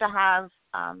when we used to have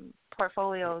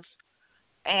portfolios,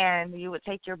 and you would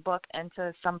take your book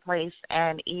into some place,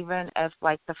 and even if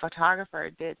like the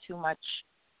photographer did too much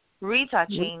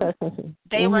retouching,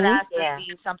 they would ask to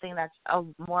see something that's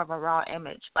more of a raw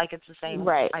image. Like, it's the same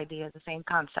idea, the same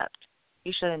concept.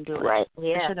 You shouldn't do it.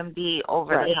 Yeah. It shouldn't be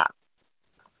over the top.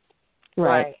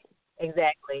 Right.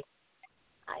 Exactly.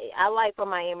 I like for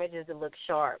my images to look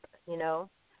sharp, you know.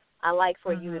 I like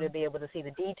for you to be able to see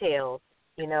the details,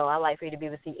 you know. I like for you to be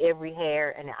able to see every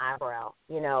hair and the eyebrow,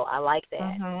 you know. I like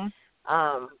that.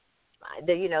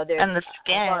 You know, there's and the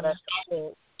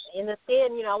skin. In the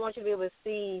skin, you know, I want you to be able to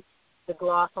see the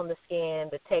gloss on the skin,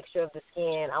 the texture of the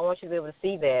skin. I want you to be able to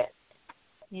see that.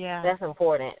 Yeah. That's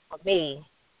important for me.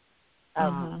 As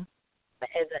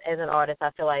an artist,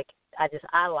 I feel like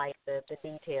I like the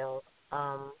details.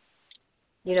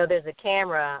 You know, there's a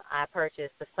camera I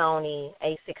purchased, the Sony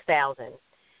A6000,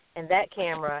 and that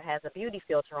camera has a beauty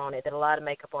filter on it that a lot of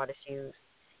makeup artists use.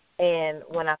 And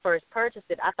when I first purchased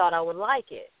it, I thought I would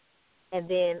like it, and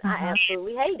then I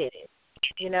absolutely hated it.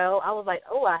 You know, I was like,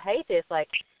 oh, I hate this. Like,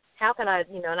 how can I,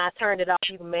 you know, and I turned it off.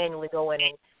 You can manually go in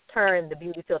and turn the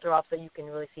beauty filter off so you can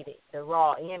really see the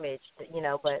raw image, you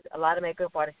know, but a lot of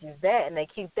makeup artists use that, and they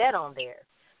keep that on there.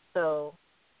 So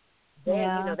then,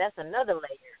 you know, that's another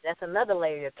layer. That's another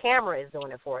layer. Your camera is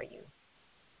doing it for you.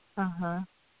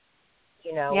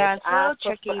 You know, yeah, it's a little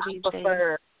tricky these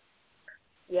days.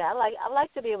 Yeah, I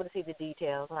like to be able to see the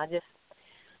details, and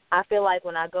I feel like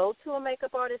when I go to a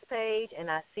makeup artist page and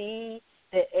I see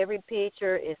that every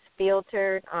picture is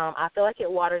filtered, I feel like it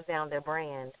waters down their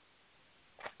brand.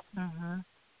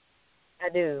 I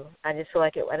do. I just feel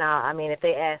like it. And I mean, if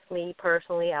they ask me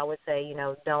personally, I would say, you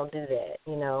know, don't do that.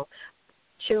 You know,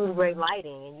 choose great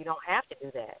lighting, and you don't have to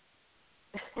do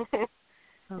that.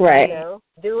 Right. You know,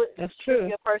 do it. That's true.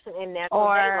 Your person in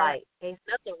natural daylight. There's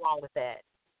nothing wrong with that.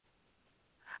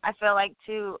 I feel like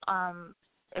too,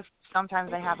 if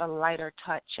sometimes I have a lighter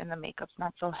touch and the makeup's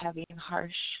not so heavy and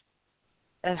harsh,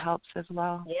 it helps as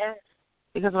well. Yeah.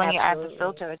 Because when Absolutely. you add the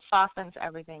filter, it softens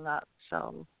everything up.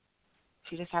 So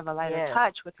if you just have a lighter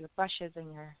touch with your brushes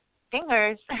and your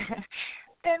fingers,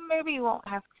 then maybe you won't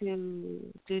have to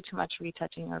do too much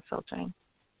retouching or filtering.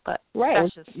 But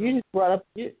that's just you just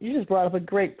brought up a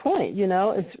great point.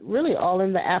 It's really all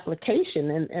in the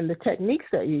application and the techniques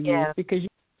that you use, because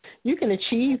you can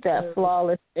achieve that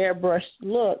flawless airbrushed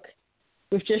look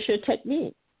with just your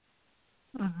technique.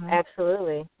 Mm-hmm.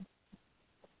 Absolutely.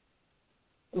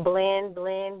 Blend,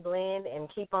 blend, blend, and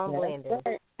keep on blending.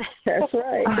 That's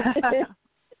right.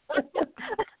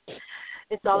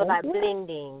 It's all about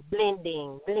blending,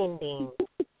 blending, blending.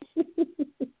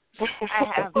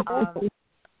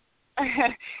 I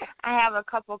have a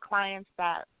couple clients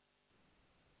that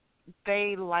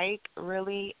they like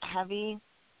really heavy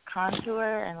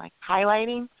contour and like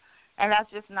highlighting, and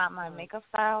that's just not my makeup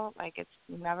style. Like, it's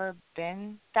never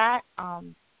been that.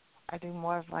 I do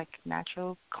more of like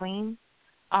natural, clean.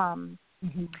 And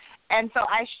so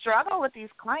I struggle with these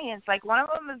clients. Like, one of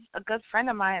them is a good friend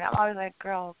of mine. I'm always like,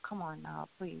 girl, come on now,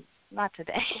 please, not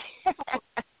today.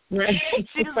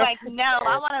 She's like, no,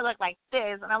 I want to look like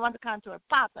this, and I want the contour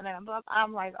pop, and then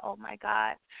I'm like, oh my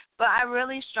God. But I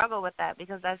really struggle with that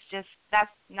because that's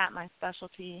not my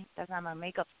specialty. That's not my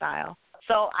makeup style.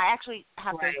 So I actually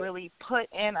have to really put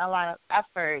in a lot of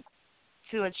effort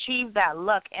to achieve that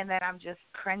look, and then I'm just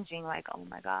cringing like, oh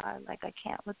my God, like I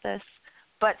can't with this.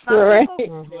 But some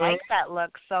people like that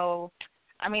look. So,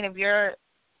 I mean, if you're,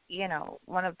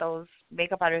 one of those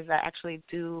makeup artists that actually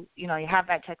do, you have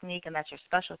that technique and that's your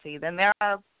specialty, then there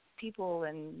are people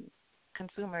and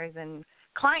consumers and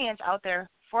clients out there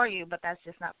for you, but that's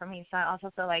just not for me. So I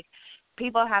also feel like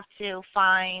people have to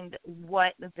find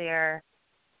what their,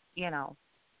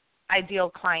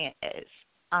 ideal client is.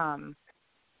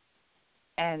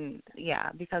 And,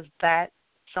 because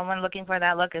someone looking for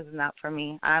that look is not for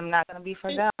me. I'm not going to be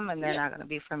for them, and they're not going to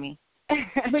be for me.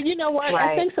 But you know what?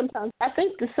 I think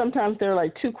that sometimes there are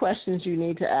like two questions you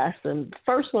need to ask them. The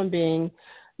first one being,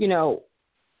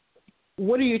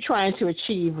 what are you trying to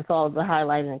achieve with all of the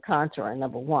highlighting and contouring?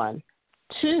 Number one.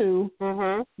 Two,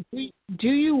 do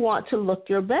you want to look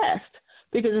your best?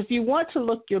 Because if you want to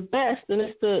look your best, then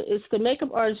it's the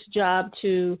makeup artist's job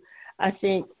to, I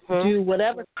think, do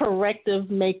whatever corrective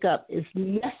makeup is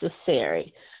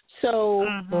necessary. So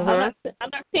I'm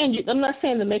not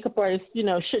saying the makeup artist,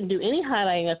 shouldn't do any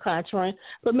highlighting or contouring,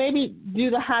 but maybe do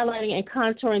the highlighting and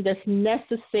contouring that's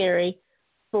necessary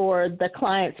for the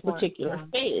client's particular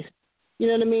face. You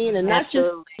know what I mean? And not just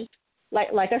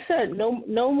like I said,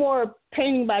 no more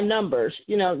painting by numbers.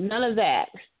 None of that.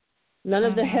 None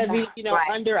of the heavy,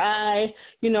 under eye,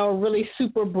 really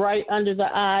super bright under the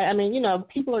eye. I mean,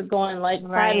 people are going like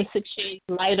 5 and 6 shades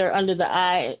lighter under the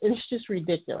eye. It's just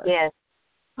ridiculous. Yes.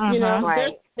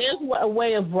 There's a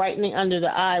way of brightening under the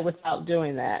eye without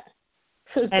doing that.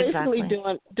 So it's basically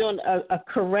doing a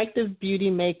corrective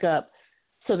beauty makeup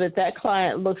so that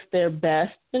client looks their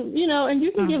best. And, and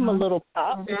you can give them a little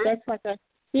pop. If that's like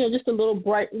just a little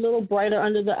brighter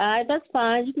under the eye, that's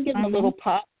fine. You can give them a little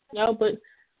pop, but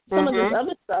some of this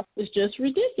other stuff is just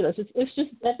ridiculous. It's just,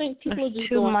 I think people are just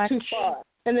going too far.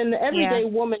 And then the everyday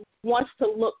woman wants to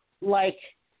look like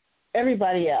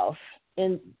everybody else,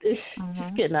 and it's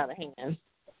just getting out of hand.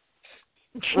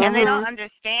 And they don't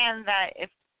understand that if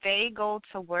they go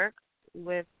to work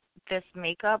with this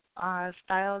makeup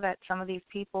style that some of these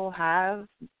people have,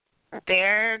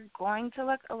 they're going to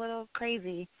look a little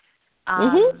crazy.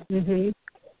 I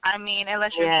mean,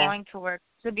 unless you're going to work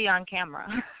to be on camera.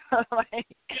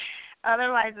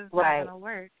 Otherwise, it's not going to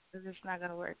work. It's just not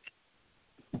going to work.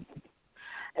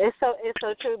 It's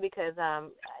so true because,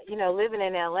 living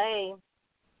in LA,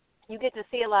 you get to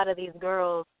see a lot of these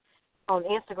girls on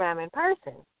Instagram in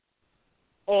person.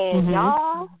 And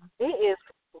y'all, it is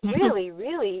really,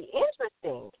 really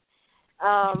interesting.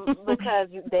 Because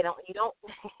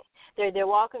they're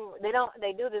walking,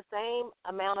 they do the same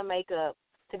amount of makeup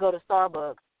to go to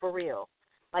Starbucks, for real.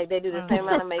 Like, they do the same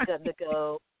amount of makeup to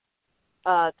go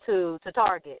to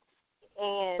Target.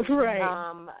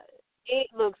 And it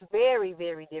looks very,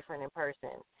 very different in person.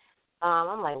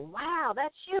 I'm like, wow,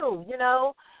 that's you,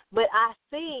 But I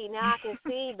can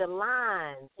see the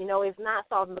lines. It's not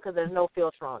softened because there's no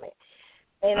filter on it.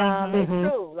 And it's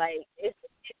true. Like,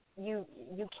 you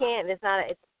can't. It's not.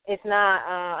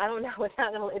 I don't know.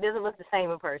 It doesn't look the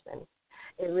same in person.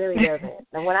 It really doesn't.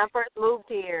 And when I first moved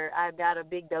here, I got a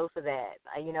big dose of that.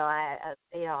 I don't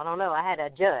know. I had to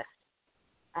adjust.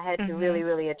 I had to really,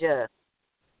 really adjust.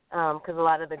 because a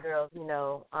lot of the girls,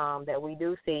 that we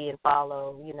do see and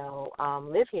follow,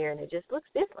 live here, and it just looks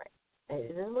different.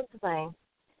 It doesn't look the same.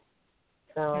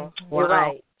 So you're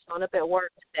right. Showing up at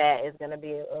work that is going to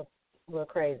be a little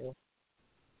crazy.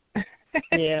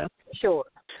 Yeah. Sure.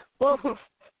 Well,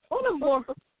 on a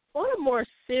more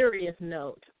serious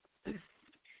note,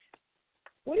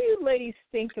 what do you ladies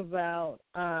think about,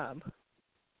 or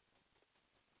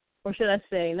should I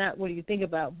say, not what do you think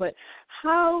about, but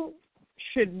how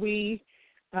should we,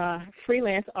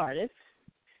 freelance artists,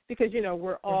 because,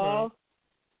 we're all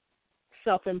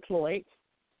self-employed.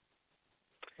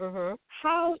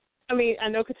 How, I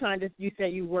know, Cataanda, you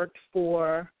said you worked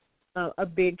for a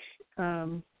big,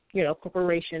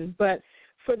 corporation, but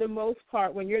for the most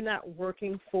part, when you're not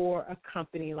working for a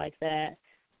company like that,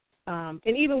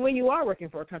 and even when you are working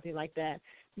for a company like that,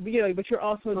 but you're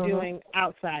also doing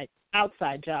outside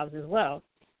jobs as well.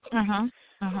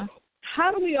 How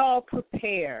do we all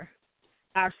prepare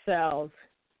ourselves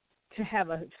to have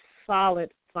a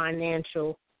solid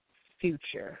financial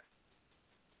future?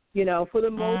 For the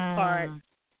most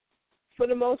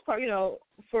part,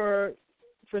 for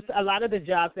a lot of the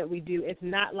jobs that we do, it's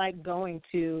not like going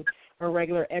to a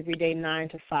regular everyday 9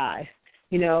 to 5.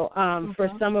 For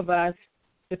some of us,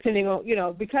 depending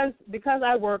on, because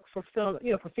I work for film,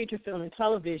 for feature film and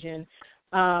television,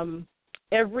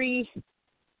 every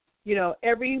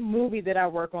movie that I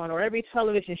work on or every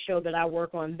television show that I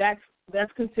work on, that's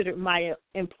considered my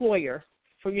employer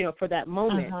for that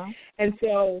moment. And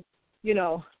so,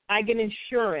 I get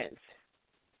insurance,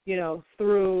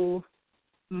 through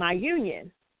my union.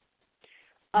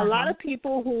 A lot of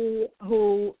people who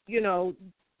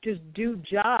just do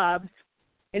jobs,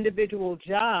 individual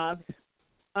jobs,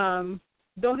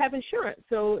 don't have insurance.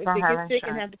 So if they get sick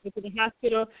and have to go to the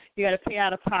hospital, you got to pay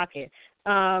out of pocket.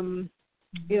 How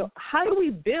do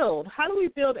we build? How do we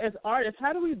build as artists?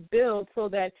 How do we build so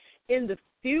that in the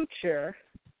future,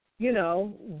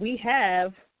 we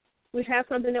have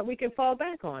something that we can fall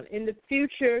back on. In the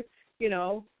future,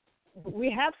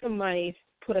 we have some money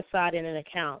put aside in an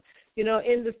account. In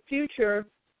the future,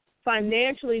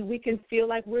 financially, we can feel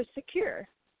like we're secure.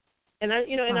 And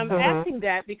I'm asking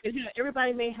that because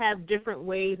everybody may have different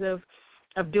ways of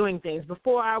doing things.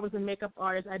 Before I was a makeup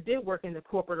artist, I did work in the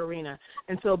corporate arena,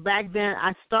 and so back then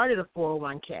I started a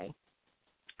 401k.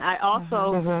 I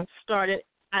also started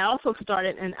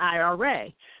an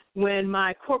IRA. When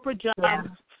my corporate job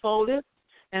folded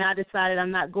and I decided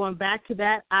I'm not going back to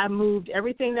that, I moved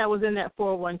everything that was in that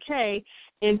 401k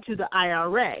into the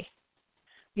IRA.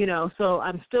 So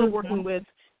I'm still working with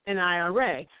an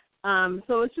IRA.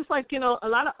 So it's just like, a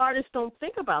lot of artists don't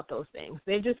think about those things.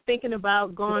 They're just thinking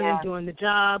about going and doing the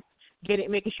job,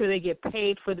 making sure they get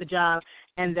paid for the job,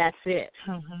 and that's it.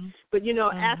 But,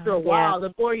 after a while,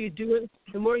 the more you do it,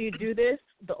 the more you do this,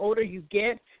 the older you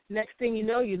get. Next thing you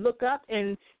know, you look up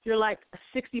and you're like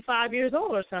 65 years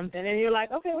old or something, and you're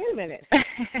like, okay, wait a minute.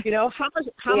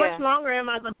 How much longer am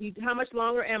I going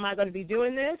to be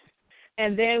doing this?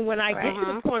 And then when I get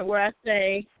to the point where I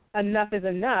say enough is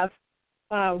enough,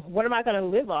 what am I going to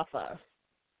live off of?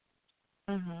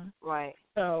 Right.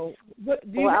 So, what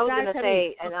do I was guys going to have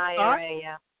say an IRA.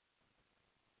 Yeah.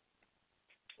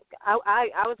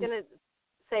 I was going to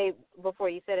say before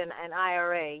you said an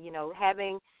IRA.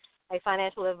 Having a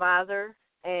financial advisor,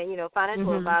 and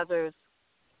financial advisors,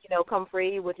 come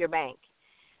free with your bank.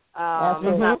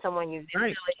 It's not someone you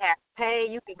necessarily have to pay.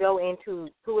 You can go into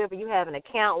whoever you have an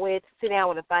account with, sit down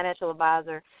with a financial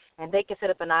advisor, and they can set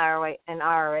up an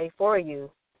IRA for you.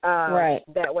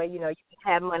 That way, you can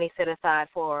have money set aside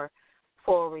for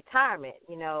retirement.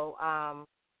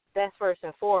 That's first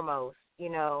and foremost.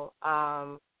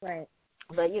 Right.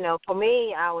 But for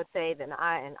me, I would say that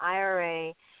an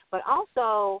IRA, but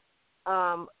also,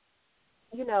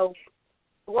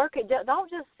 work it. Don't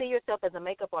just see yourself as a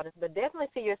makeup artist, but definitely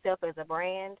see yourself as a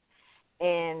brand,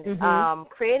 and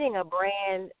creating a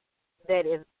brand that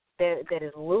is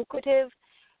lucrative,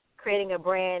 creating a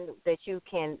brand that you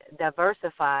can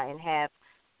diversify and have,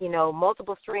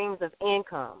 multiple streams of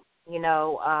income.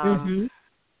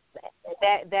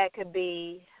 That could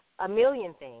be a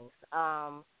million things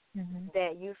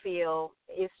that you feel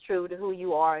is true to who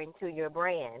you are and to your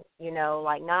brand.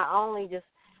 Like not only just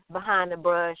behind the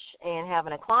brush and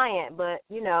having a client, but,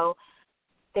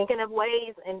 thinking of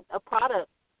ways and a product,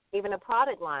 even a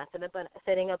product line,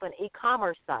 setting up an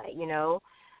e-commerce site,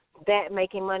 that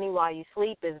making money while you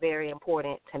sleep is very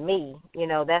important to me.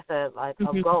 That's a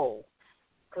goal,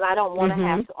 because I don't want to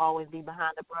have to always be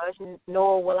behind the brush,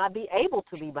 nor will I be able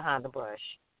to be behind the brush,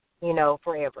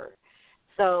 forever.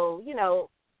 So,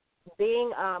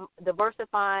 being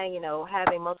diversifying,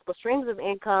 having multiple streams of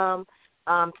income,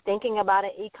 thinking about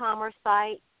an e-commerce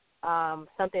site,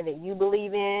 something that you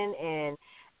believe in, and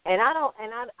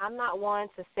I'm not one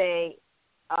to say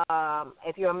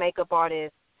if you're a makeup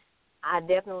artist.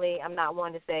 I'm not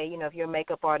one to say, if you're a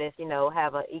makeup artist,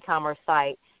 have an e-commerce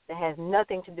site that has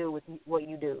nothing to do with what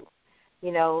you do.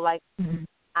 Mm-hmm.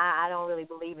 I don't really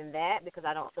believe in that because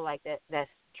I don't feel like that's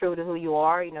true to who you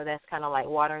are. That's kind of like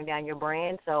watering down your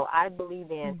brand. So I believe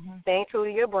in staying true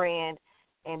to your brand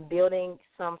and building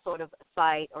some sort of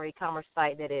site or e-commerce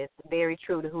site that is very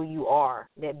true to who you are,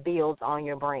 that builds on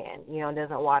your brand,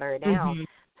 doesn't water it down. Mm-hmm.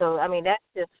 So, that's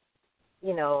just,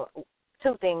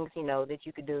 two things, that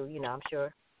you could do, I'm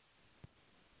sure.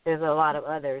 There's a lot of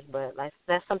others, but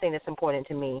that's something that's important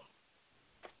to me.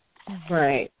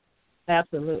 Right.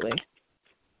 Absolutely.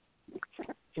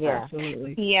 Yeah.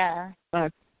 Absolutely. Yeah.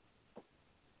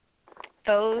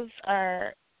 Those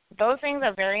things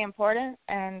are very important,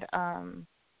 and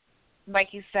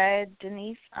like you said,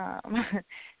 Denise,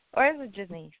 or is it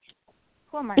Denise?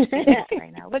 Who am I speaking to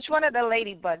right now? Which one of the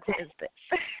ladybugs is this?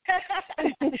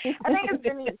 I think it's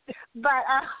Denise. But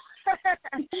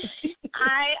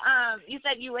you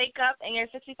said you wake up and you're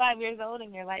 65 years old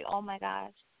and you're like, oh my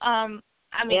gosh. I'm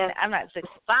not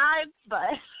 65,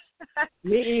 but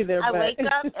me either. I wake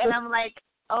up and I'm like,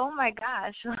 oh my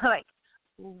gosh, like,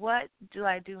 what do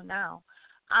I do now?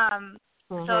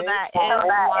 So that is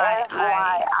why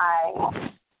I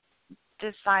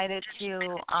decided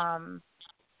to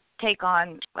take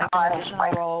on like an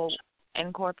additional role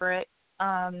in corporate,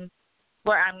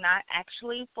 where I'm not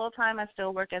actually full time. I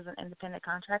still work as an independent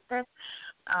contractor.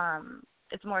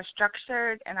 It's more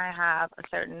structured, and I have a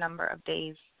certain number of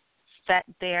days set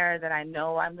there that I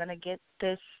know I'm going to get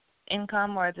this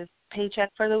income or this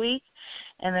paycheck for the week,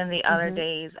 and then the other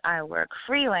days I work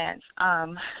freelance.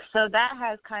 So that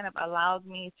has kind of allowed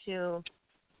me to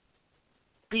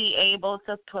be able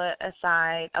to put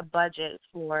aside a budget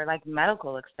for like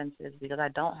medical expenses because I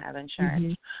don't have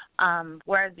insurance.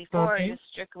 Whereas before, just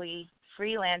strictly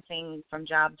freelancing from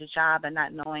job to job and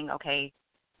not knowing, okay,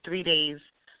 3 days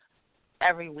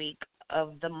every week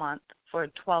of the month for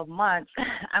 12 months,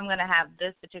 I'm going to have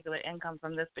this particular income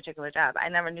from this particular job. I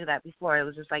never knew that before. It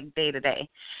was just like day to day.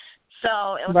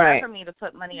 So it was hard for me to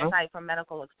put money aside for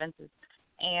medical expenses.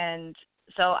 And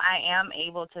so I am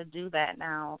able to do that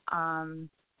now.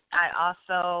 I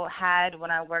also had,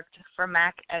 when I worked for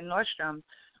Mac at Nordstrom,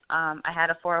 I had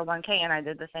a 401k, and I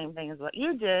did the same thing as what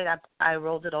you did. I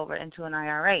rolled it over into an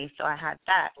IRA, so I had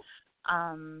that.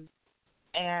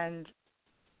 And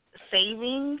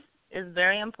saving is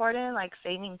very important, like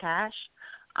saving cash,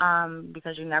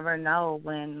 because you never know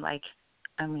when,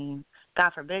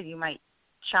 God forbid, you might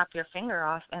chop your finger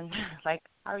off and, like,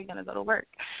 how are you going to go to work?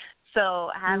 So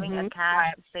having a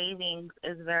cash savings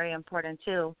is very important,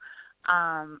 too.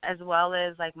 As well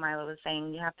as, like Mila was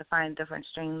saying, you have to find different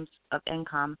streams of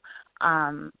income.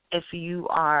 If you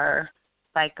are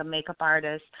like a makeup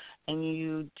artist and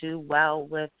you do well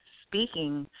with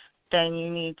speaking, then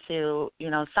you need to,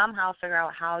 somehow figure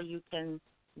out how you can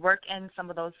work in some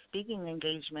of those speaking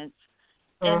engagements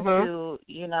into,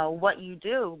 what you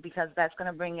do, because that's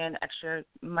going to bring in extra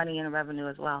money and revenue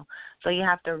as well. So you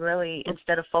have to really,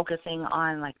 instead of focusing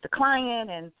on like the client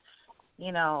and,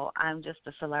 I'm just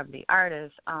a celebrity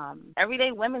artist.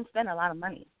 Everyday women spend a lot of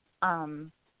money.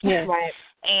 Right.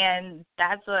 And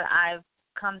that's what I've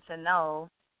come to know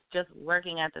just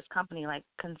working at this company. Like,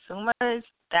 consumers,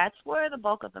 that's where the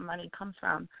bulk of the money comes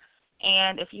from.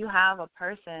 And if you have a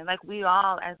person, like we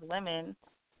all as women,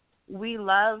 we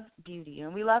love beauty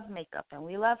and we love makeup and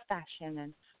we love fashion.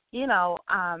 And,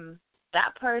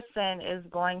 that person is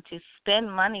going to spend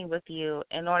money with you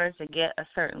in order to get a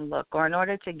certain look or in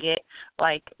order to get,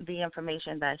 like, the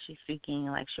information that she's seeking.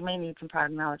 Like, she may need some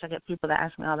product knowledge. I get people that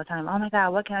ask me all the time, oh, my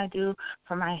God, what can I do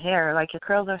for my hair? Like, your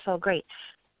curls are so great.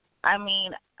 I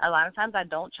mean, a lot of times I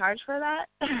don't charge for that,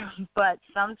 but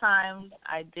sometimes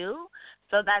I do.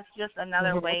 So that's just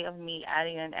another way of me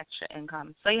adding an extra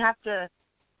income. So you have to,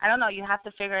 you have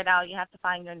to figure it out. You have to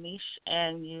find your niche,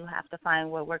 and you have to find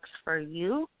what works for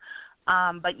you.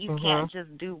 But you can't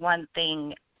just do one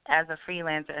thing as a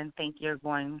freelancer and think you're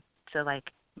going to, like,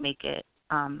 make it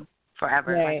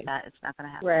forever like that. It's not going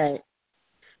to happen. Right.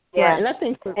 Yeah, and I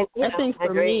think for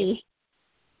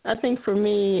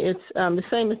me, it's the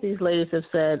same as these ladies have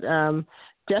said.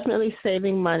 Definitely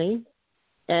saving money,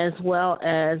 as well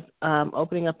as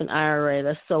opening up an IRA.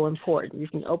 That's so important. You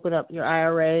can open up your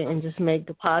IRA and just make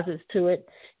deposits to it,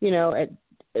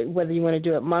 whether you want to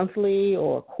do it monthly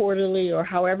or quarterly or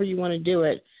however you want to do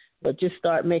it, but just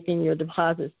start making your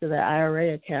deposits to that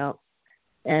IRA account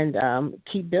and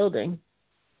keep building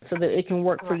so that it can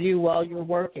work for you while you're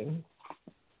working.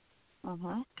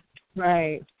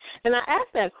 Right. And I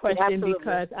asked that question Absolutely.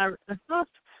 because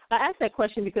I asked that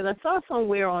question because I saw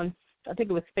somewhere on, I think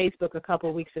it was Facebook a couple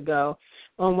of weeks ago,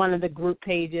 on one of the group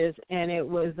pages, and it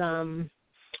was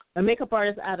a makeup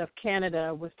artist out of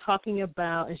Canada was talking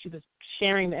about, and she was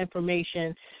sharing the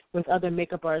information with other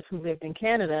makeup artists who lived in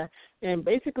Canada, and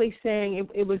basically saying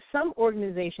it was some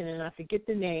organization, and I forget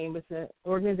the name, it's an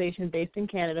organization based in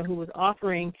Canada who was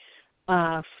offering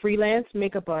freelance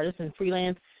makeup artists and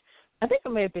freelance, I think it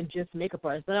may have been just makeup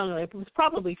artists, but I don't know. It was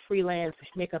probably freelance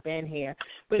makeup and hair.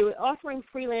 But it was offering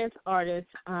freelance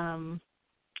artists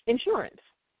insurance.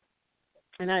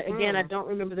 And I don't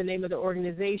remember the name of the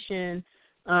organization,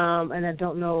 and I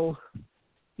don't know,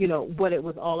 what it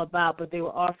was all about, but they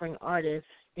were offering artists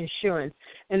insurance.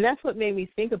 And that's what made me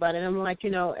think about it. I'm like,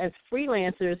 as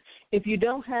freelancers, if you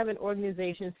don't have an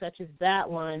organization such as that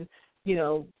one,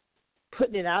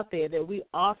 putting it out there that we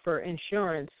offer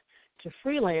insurance to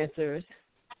freelancers,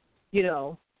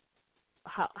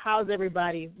 how's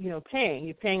everybody, paying?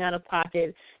 You're paying out of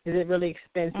pocket. Is it really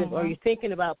expensive? Or are you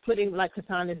thinking about putting, like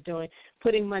Cataanda's doing,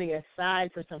 putting money aside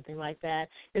for something like that?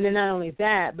 And then not only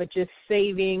that, but just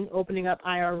saving, opening up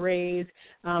IRAs,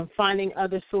 finding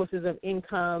other sources of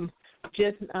income,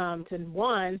 just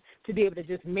to be able to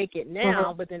just make it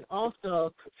now, but then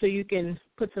also so you can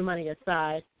put some money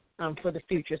aside for the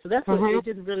future. So that's what it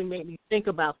just really made me think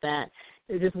about that.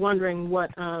 Just wondering what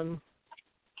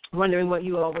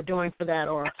you all were doing for that,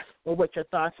 or what your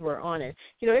thoughts were on it.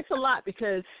 It's a lot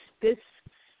because this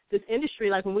industry,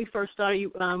 like when we first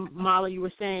started, Mila, you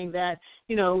were saying that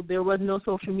there was no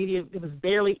social media, it was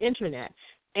barely internet,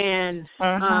 and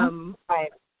right.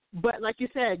 But like you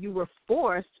said, you were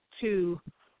forced to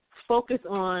focus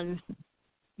on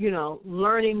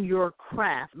learning your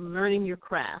craft.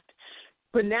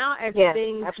 But now as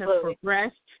things have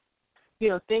progressed.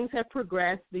 Things have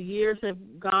progressed, the years have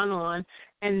gone on,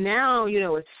 and now,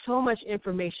 it's so much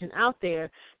information out there,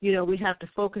 we have to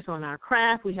focus on our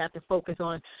craft, we have to focus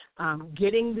on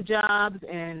getting the jobs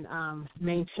and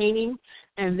maintaining,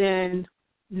 and then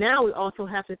now we also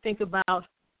have to think about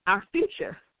our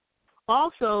future.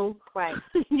 Also, right.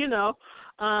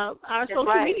 Our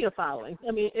social media following.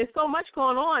 I mean, it's so much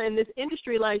going on in this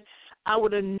industry, like I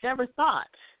would have never thought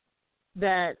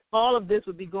that all of this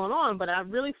would be going on, but I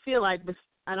really feel like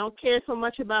I don't care so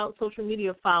much about social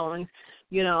media followings.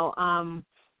 I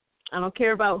don't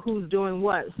care about who's doing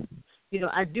what.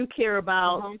 I do care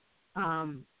about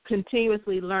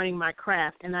continuously learning my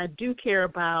craft, and I do care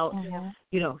about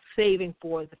saving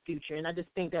for the future. And I just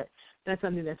think that that's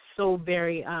something that's so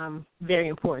very, very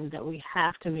important that we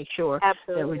have to make sure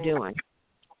that we're doing.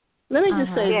 Let me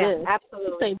just say this.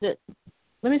 Absolutely.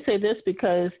 Let me say this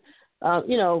because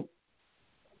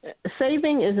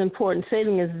saving is important.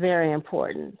 Saving is very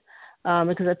important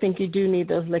because I think you do need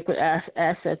those liquid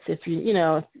assets if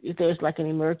if there's like an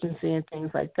emergency and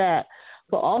things like that.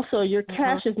 But also, your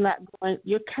cash is not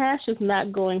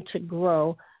going to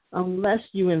grow unless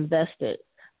you invest it.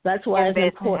 That's why it's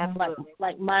important,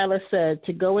 like Mila said,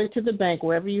 to go into the bank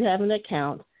wherever you have an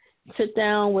account, sit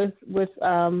down with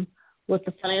the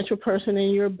financial person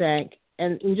in your bank,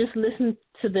 and just listen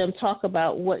to them talk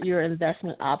about what your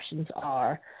investment options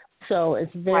are. So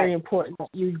it's very important that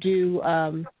you do,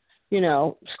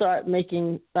 start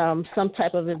making some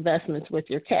type of investments with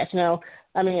your cash. Now,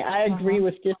 I mean, I agree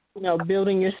with just,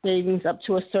 building your savings up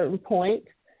to a certain point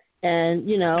and,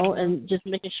 and just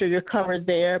making sure you're covered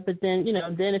there. But then,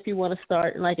 then if you want to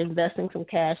start like investing some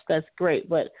cash, that's great.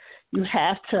 But you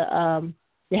have to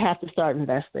start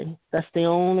investing. That's the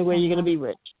only way you're going to be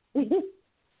rich.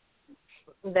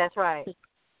 That's right.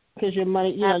 Because your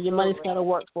money, your money's got to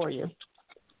work for you.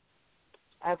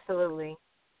 Absolutely.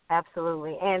 And,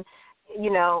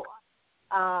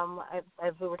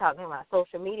 as we were talking about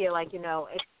social media, like,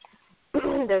 it's,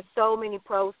 there's so many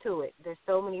pros to it. There's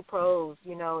so many pros,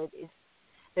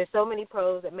 there's so many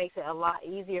pros that makes it a lot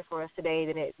easier for us today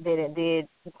than it did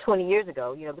 20 years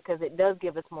ago, because it does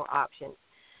give us more options.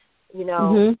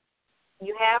 You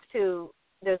have to,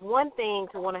 there's one thing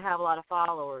to want to have a lot of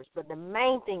followers, but the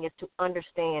main thing is to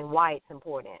understand why it's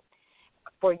important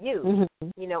for you,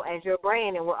 as your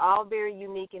brand. And we're all very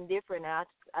unique and different. And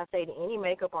I say to any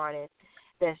makeup artist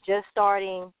that's just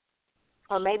starting,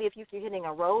 or maybe if you're hitting a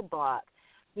roadblock,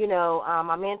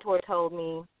 my mentor told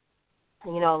me, a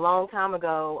long time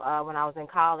ago when I was in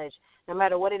college, no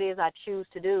matter what it is I choose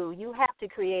to do, you have to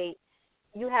create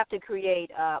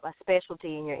a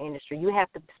specialty in your industry. You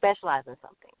have to specialize in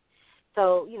something.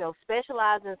 So,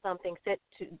 specialize in something set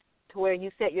to where you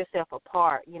set yourself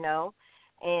apart,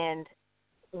 and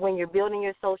when you're building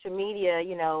your social media,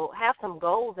 have some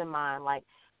goals in mind. Like,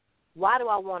 why do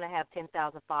I want to have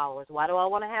 10,000 followers? Why do I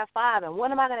want to have 5? And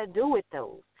what am I going to do with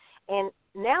those? And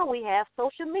now we have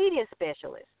social media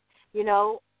specialists.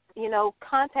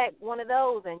 Contact one of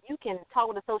those, and you can talk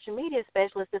with a social media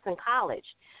specialist that's in college.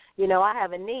 I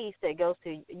have a niece that goes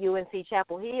to UNC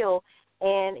Chapel Hill,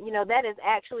 and, that is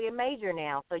actually a major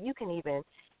now. So you can even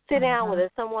sit down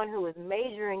with someone who is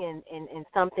majoring in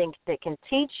something that can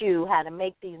teach you how to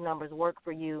make these numbers work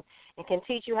for you and can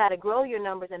teach you how to grow your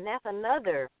numbers, and that's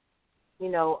another,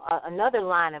 another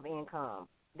line of income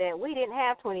that we didn't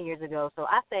have 20 years ago. So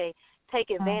I say take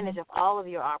advantage of all of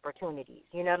your opportunities.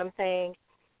 You know what I'm saying?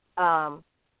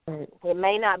 It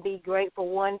may not be great for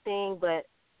one thing, but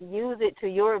use it to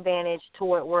your advantage to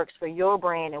what works for your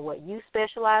brand and what you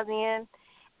specialize in.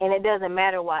 And it doesn't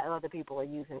matter why other people are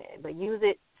using it, but use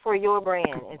it for your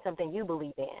brand and something you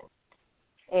believe in,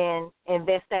 and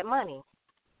invest that money.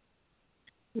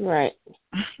 Right.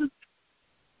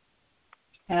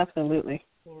 Absolutely.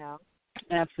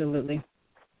 Absolutely.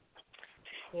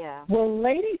 Yeah. Well,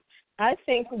 ladies, I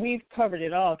think we've covered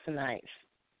it all tonight.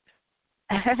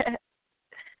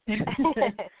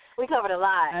 We covered a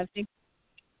lot. I think,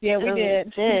 yeah, we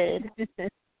did.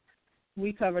 Did.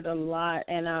 We covered a lot,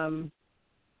 and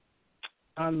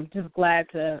I'm just glad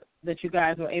that you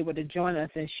guys were able to join us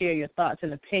and share your thoughts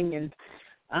and opinions.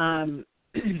 And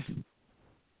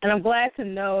I'm glad to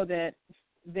know that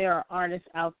there are artists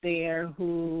out there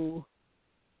who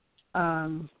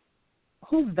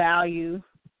value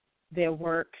their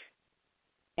work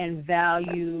and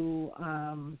value,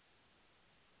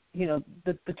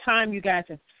 the time you guys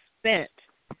have spent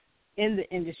in the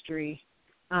industry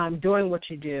doing what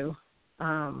you do.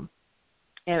 And,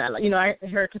 I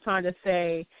heard Cataanda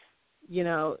say,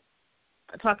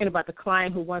 talking about the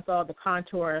client who wants all the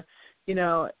contour,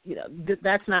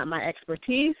 that's not my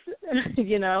expertise.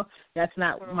 That's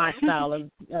not my style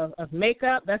of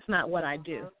makeup. That's not what I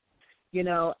do.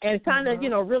 And kind of,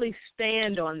 really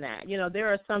stand on that.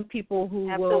 There are some people who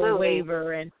will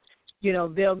waver and,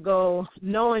 they'll go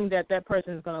knowing that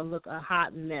person is going to look a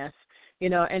hot mess,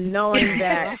 and knowing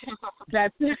that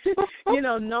that's,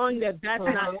 knowing that that's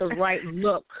not the right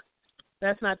look.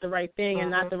 That's not the right thing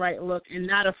and not the right look, and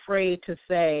not afraid to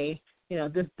say,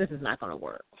 this is not going to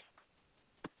work.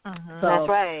 So that's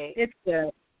right. It's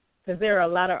good because there are a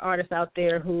lot of artists out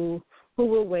there who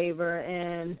will waver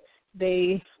and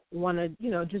they want to,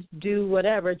 just do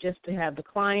whatever just to have the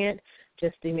client,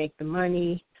 just to make the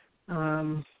money.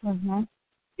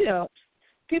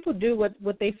 People do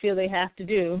what they feel they have to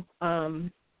do.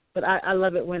 But I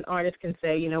love it when artists can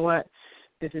say, you know what,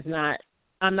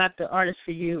 I'm not the artist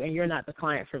for you and you're not the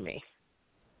client for me.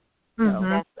 So,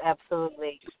 that's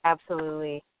absolutely.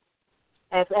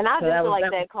 And I just feel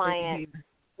like that client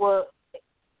will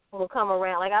come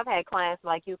around. Like I've had clients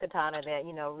like you, Cataanda, that,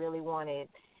 really wanted,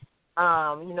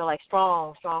 like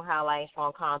strong highlight,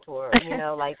 strong contour.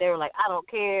 Like they were like, I don't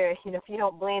care, if you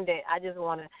don't blend it, I just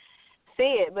want to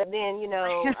see it. But then,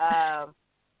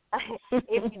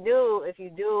 if you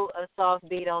do a soft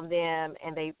beat on them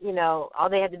and they, all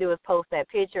they have to do is post that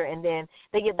picture and then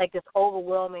they get like this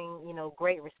overwhelming,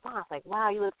 great response. Like, wow,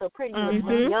 you look so pretty. You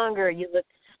look younger. You look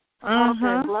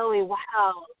softer and glowy.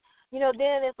 Wow.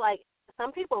 Then it's like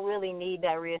some people really need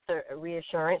that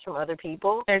reassurance from other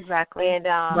people. Exactly. And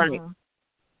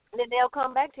then they'll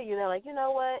come back to you. They're like, you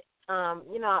know what?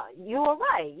 You were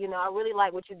right. I really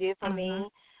like what you did for me.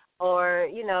 Or,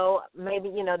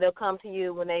 maybe, they'll come to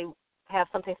you when they have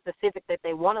something specific that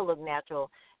they want to look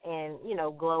natural and,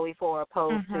 glowy for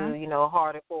opposed to,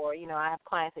 harder for. I have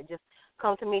clients that just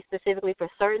come to me specifically for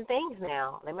certain things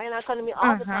now. They may not come to me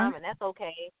all the time, and that's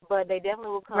okay, but they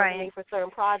definitely will come to me for certain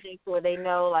projects where they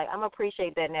know, like, I'm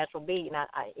appreciate that natural beat,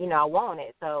 and I want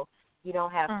it. So you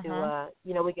don't have to,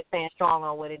 we can stand strong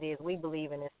on what it is we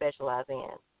believe in and specialize in,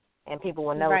 and people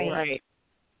will know that. Right.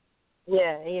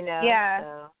 Yeah, Yeah.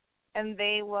 So. And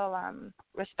they will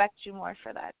respect you more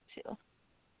for that, too.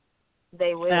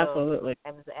 They will. Absolutely.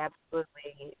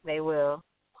 Absolutely. They will.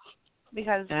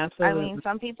 Because,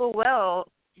 some people will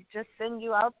just send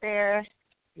you out there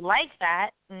like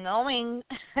that, knowing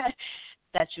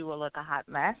that you will look a hot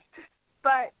mess,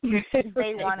 but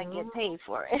they want to get paid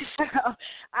for it. So,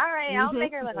 all right, I'll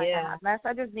make her look like a hot mess.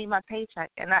 I just need my paycheck.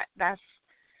 And that's,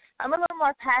 I'm a little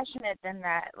more passionate than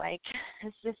that. Like,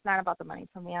 it's just not about the money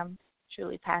for me. I'm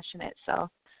truly passionate, so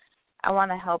I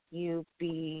want to help you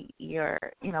be your,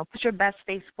 put your best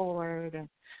face forward and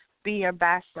be your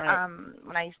best. Right.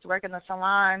 When I used to work in the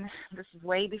salon, this is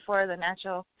way before the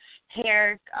natural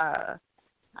hair,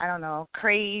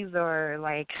 craze or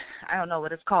like, I don't know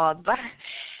what it's called, but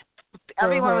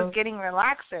everyone was getting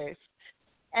relaxers.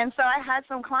 And so I had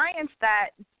some clients that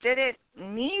didn't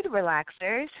need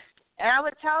relaxers. And I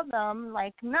would tell them,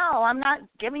 like, no, I'm not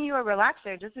giving you a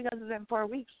relaxer just because it's in 4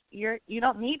 weeks. You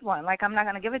don't need one. Like, I'm not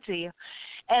going to give it to you.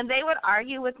 And they would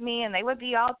argue with me, and they would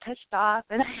be all pissed off,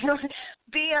 and they would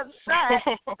be upset.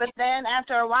 But then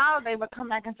after a while, they would come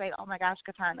back and say, oh, my gosh,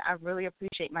 Cataanda, I really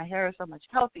appreciate my hair is so much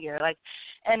healthier. Like,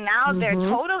 and now they're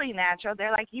totally natural.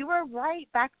 They're like, you were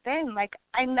right back then. Like,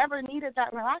 I never needed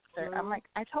that relaxer. I'm like,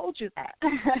 I told you that.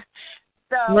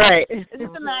 So it's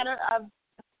just a matter of,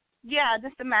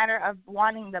 just a matter of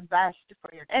wanting the best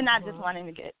for your, and not just wanting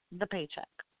to get the paycheck.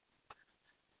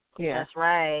 Yeah, that's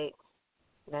right.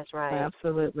 That's right.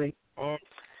 Absolutely. And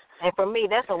for me,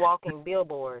 that's a walking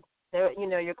billboard. There,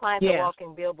 your clients are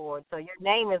walking billboards, so your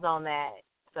name is on that.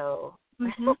 So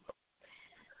you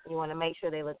want to make sure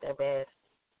they look their best.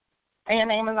 And your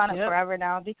name is on it forever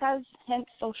now because hence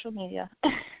social media.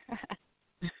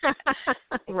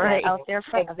 Right. Out there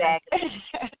forever. Exactly.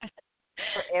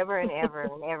 Forever and ever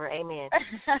and ever. Amen.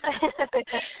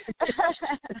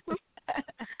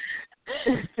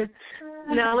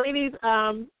 Now, ladies,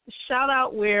 shout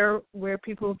out where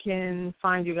people can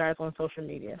find you guys on social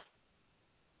media.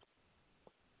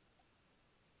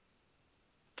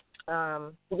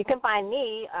 You can find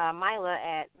me, Mila,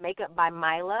 at Makeup by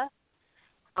Mila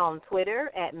on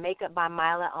Twitter, at Makeup by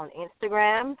Mila on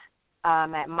Instagram,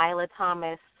 at Mila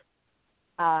Thomas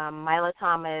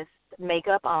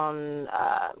Makeup on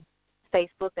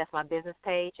Facebook. That's my business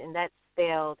page, and that's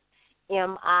spelled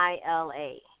Mila.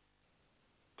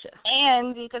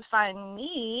 And you can find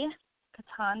me,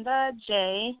 Cataanda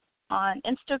J, on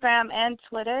Instagram and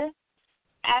Twitter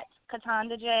at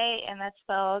Cataanda J, and that's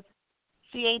spelled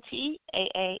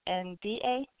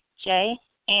Cataanda J,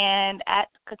 and at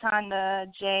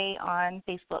Cataanda J on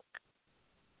Facebook.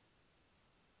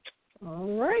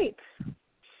 All right.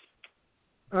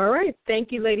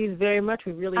 Thank you, ladies, very much.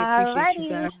 We really appreciate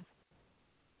you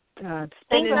guys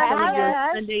spending some of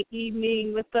your Sunday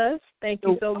evening with us. Thank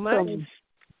you so much.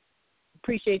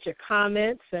 Appreciate your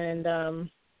comments, and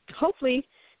hopefully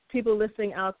people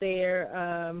listening out there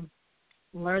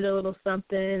learned a little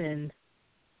something. And,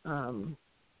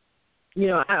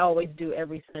 I always do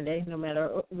every Sunday, no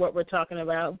matter what we're talking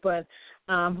about. But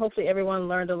hopefully everyone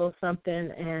learned a little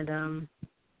something, and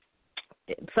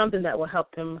something that will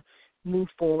help them move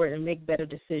forward and make better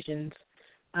decisions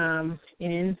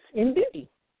in beauty.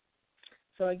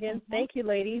 So, again, thank you,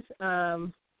 ladies.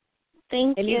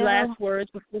 Any last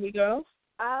words before we go?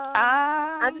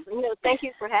 Thank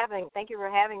you for having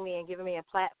me and giving me a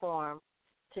platform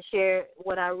to share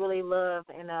what I really love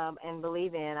and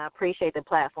believe in. I appreciate the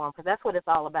platform because that's what it's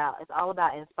all about. It's all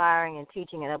about inspiring and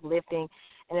teaching and uplifting,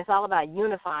 and it's all about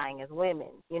unifying as women.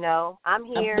 I'm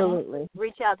here. Absolutely.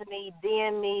 Reach out to me,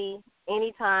 DM me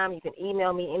anytime. You can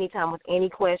email me anytime with any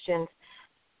questions.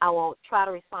 I will try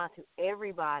to respond to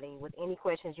everybody with any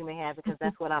questions you may have because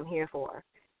that's what I'm here for.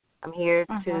 I'm here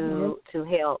to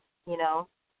help,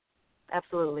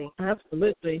 Absolutely.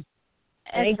 Absolutely.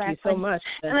 Thank you so much.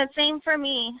 And the same for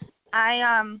me.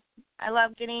 I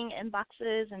love getting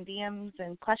inboxes and DMs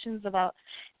and questions about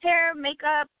hair,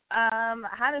 makeup,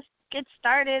 how to get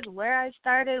started, where I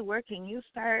started, where can you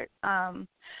start.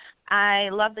 I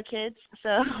love the kids,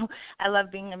 so I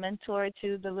love being a mentor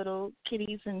to the little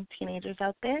kiddies and teenagers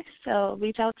out there. So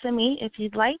reach out to me if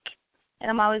you'd like,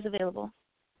 and I'm always available.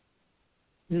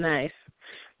 Nice.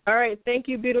 All right. Thank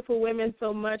you, beautiful women,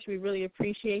 so much. We really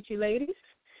appreciate you, ladies.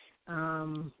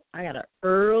 I got an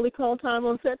early call time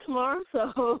on set tomorrow,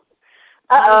 so.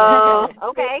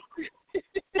 Okay.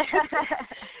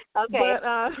 Okay. But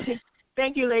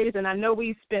thank you, ladies, and I know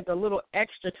we spent a little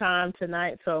extra time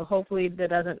tonight, so hopefully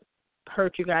that doesn't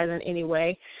hurt you guys in any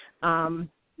way.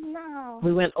 No.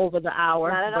 We went over the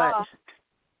hour, Not at but all.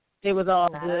 It was all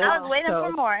Not good. I was waiting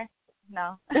for more.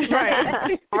 No.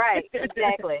 Right. Right,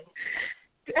 exactly.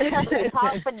 We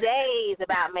talk for days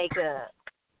about makeup.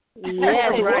 Yeah,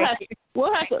 right.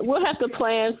 We'll have to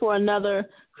plan for another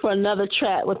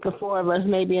chat with the four of us,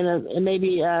 maybe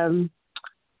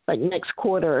like next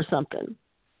quarter or something.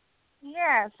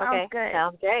 Yeah, sounds good.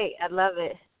 Sounds great. I love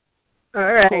it.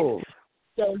 All right. Cool.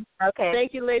 So, okay.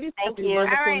 Thank you, ladies. Thank have you. A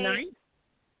wonderful All right. night.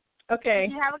 Okay.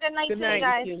 You have a good night, Good night,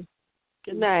 guys. you too.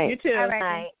 Good night. You too. All right.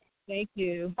 Night. Thank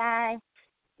you. Bye.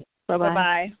 Bye-bye.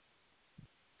 Bye-bye.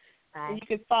 Bye. You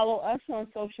can follow us on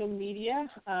social media.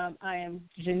 I am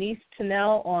Janice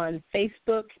Tunnell on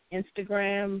Facebook,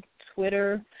 Instagram,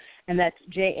 Twitter, and that's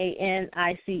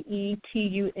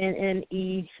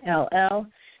JANICETUNNELL.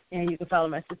 And you can follow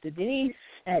my sister Denise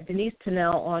at Denise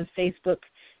Tunnell on Facebook,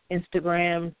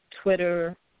 Instagram,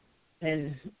 Twitter,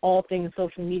 and all things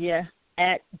social media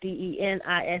at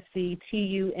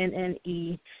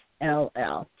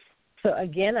DENISCTUNNELL. So,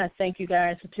 again, I thank you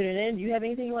guys for tuning in. Do you have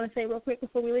anything you want to say real quick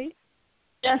before we leave?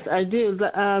 Yes, I do.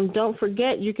 Don't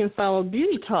forget, you can follow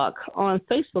Beauty Talk on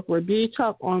Facebook. We're Beauty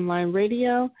Talk Online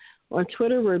Radio. On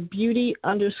Twitter, we're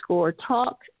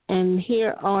Beauty_Talk. And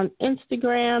here on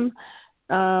Instagram,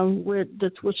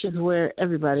 which is where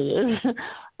everybody is,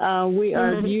 we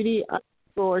are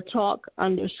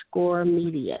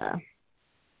Beauty_Talk_media.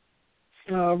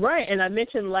 All right. And I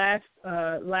mentioned last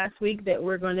week that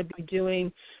we're going to be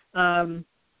doing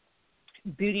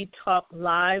Beauty Talk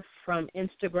Live from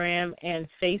Instagram and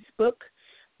Facebook.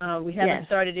 We haven't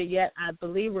started it yet. I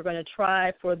believe we're going to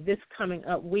try for this coming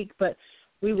up week, but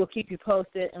we will keep you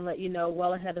posted and let you know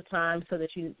well ahead of time so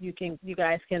that you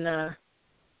guys can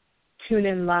tune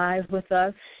in live with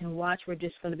us and watch. We're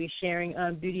just going to be sharing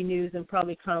beauty news and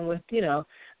probably come with, a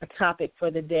topic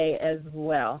for the day as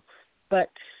well.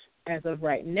 But as of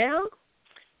right now,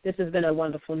 this has been a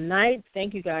wonderful night.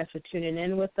 Thank you guys for tuning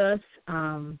in with us.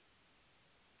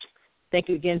 Thank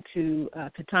you again to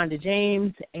Cataanda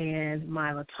James and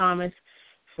Mila Thomas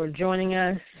for joining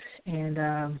us,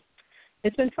 and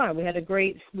it's been fun. We had a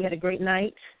great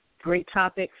night, great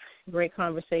topics, great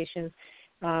conversations.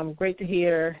 Great to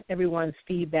hear everyone's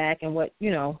feedback and what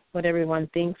everyone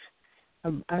thinks,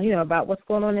 about what's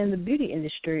going on in the beauty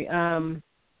industry.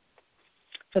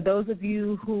 For those of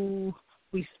you who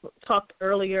we talked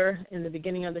earlier in the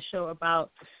beginning of the show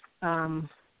about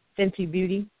Fenty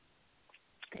Beauty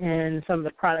and some of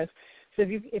the products. So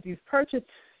if you've purchased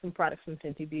some products from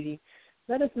Fenty Beauty,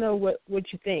 let us know what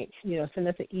you think. Send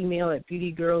us an email at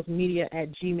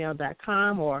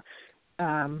beautygirlsmedia@gmail.com or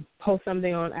post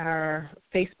something on our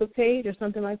Facebook page or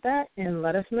something like that, and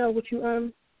let us know what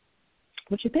you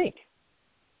think.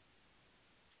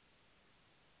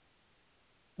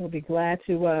 We'll be glad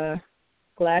to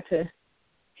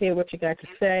hear what you got to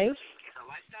say.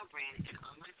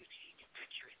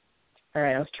 All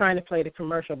right, I was trying to play the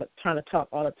commercial, but trying to talk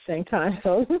all at the same time.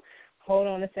 So hold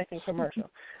on a second,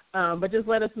 commercial. But just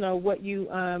let us know what you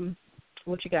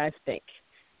guys think.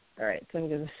 All right, so I'm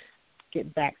going to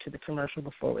get back to the commercial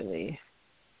before we leave.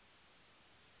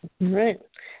 All right.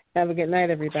 Have a good night,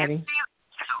 everybody.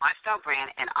 It's a lifestyle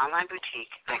brand and online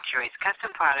boutique that curates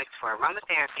custom products for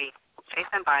aromatherapy,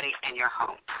 face and body, and your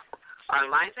home. Our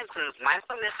lines include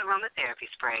mindfulness aromatherapy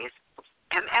sprays,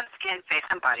 MM Skin face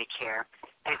and body care,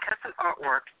 and custom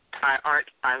artwork by Art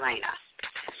by Lena.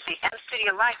 The M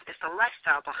Studio Life is the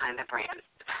lifestyle behind the brand.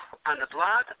 On the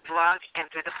blog, and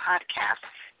through the podcast,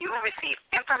 you will receive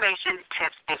information,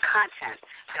 tips, and content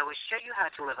that will show you how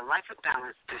to live a life of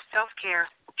balance through self-care,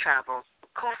 travel,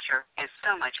 culture, and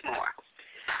so much more.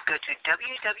 Go to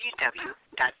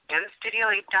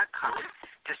www.mstudio8.com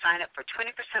to sign up for 20%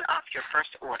 off your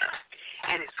first order.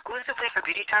 And exclusively for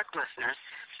Beauty Talk listeners,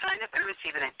 sign up and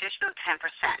receive an additional 10%.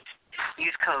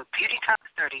 Use code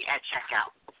BeautyTalk30 at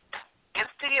checkout. M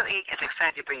Studio 8 is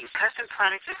excited to bring you custom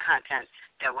products and content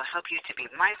that will help you to be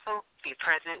mindful, be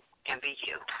present, and be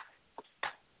you.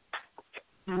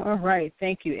 All right.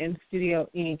 Thank you, M Studio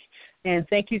Inc. And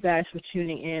thank you guys for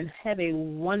tuning in. Have a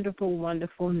wonderful,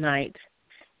 wonderful night,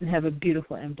 and have a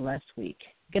beautiful and blessed week.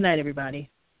 Good night, everybody.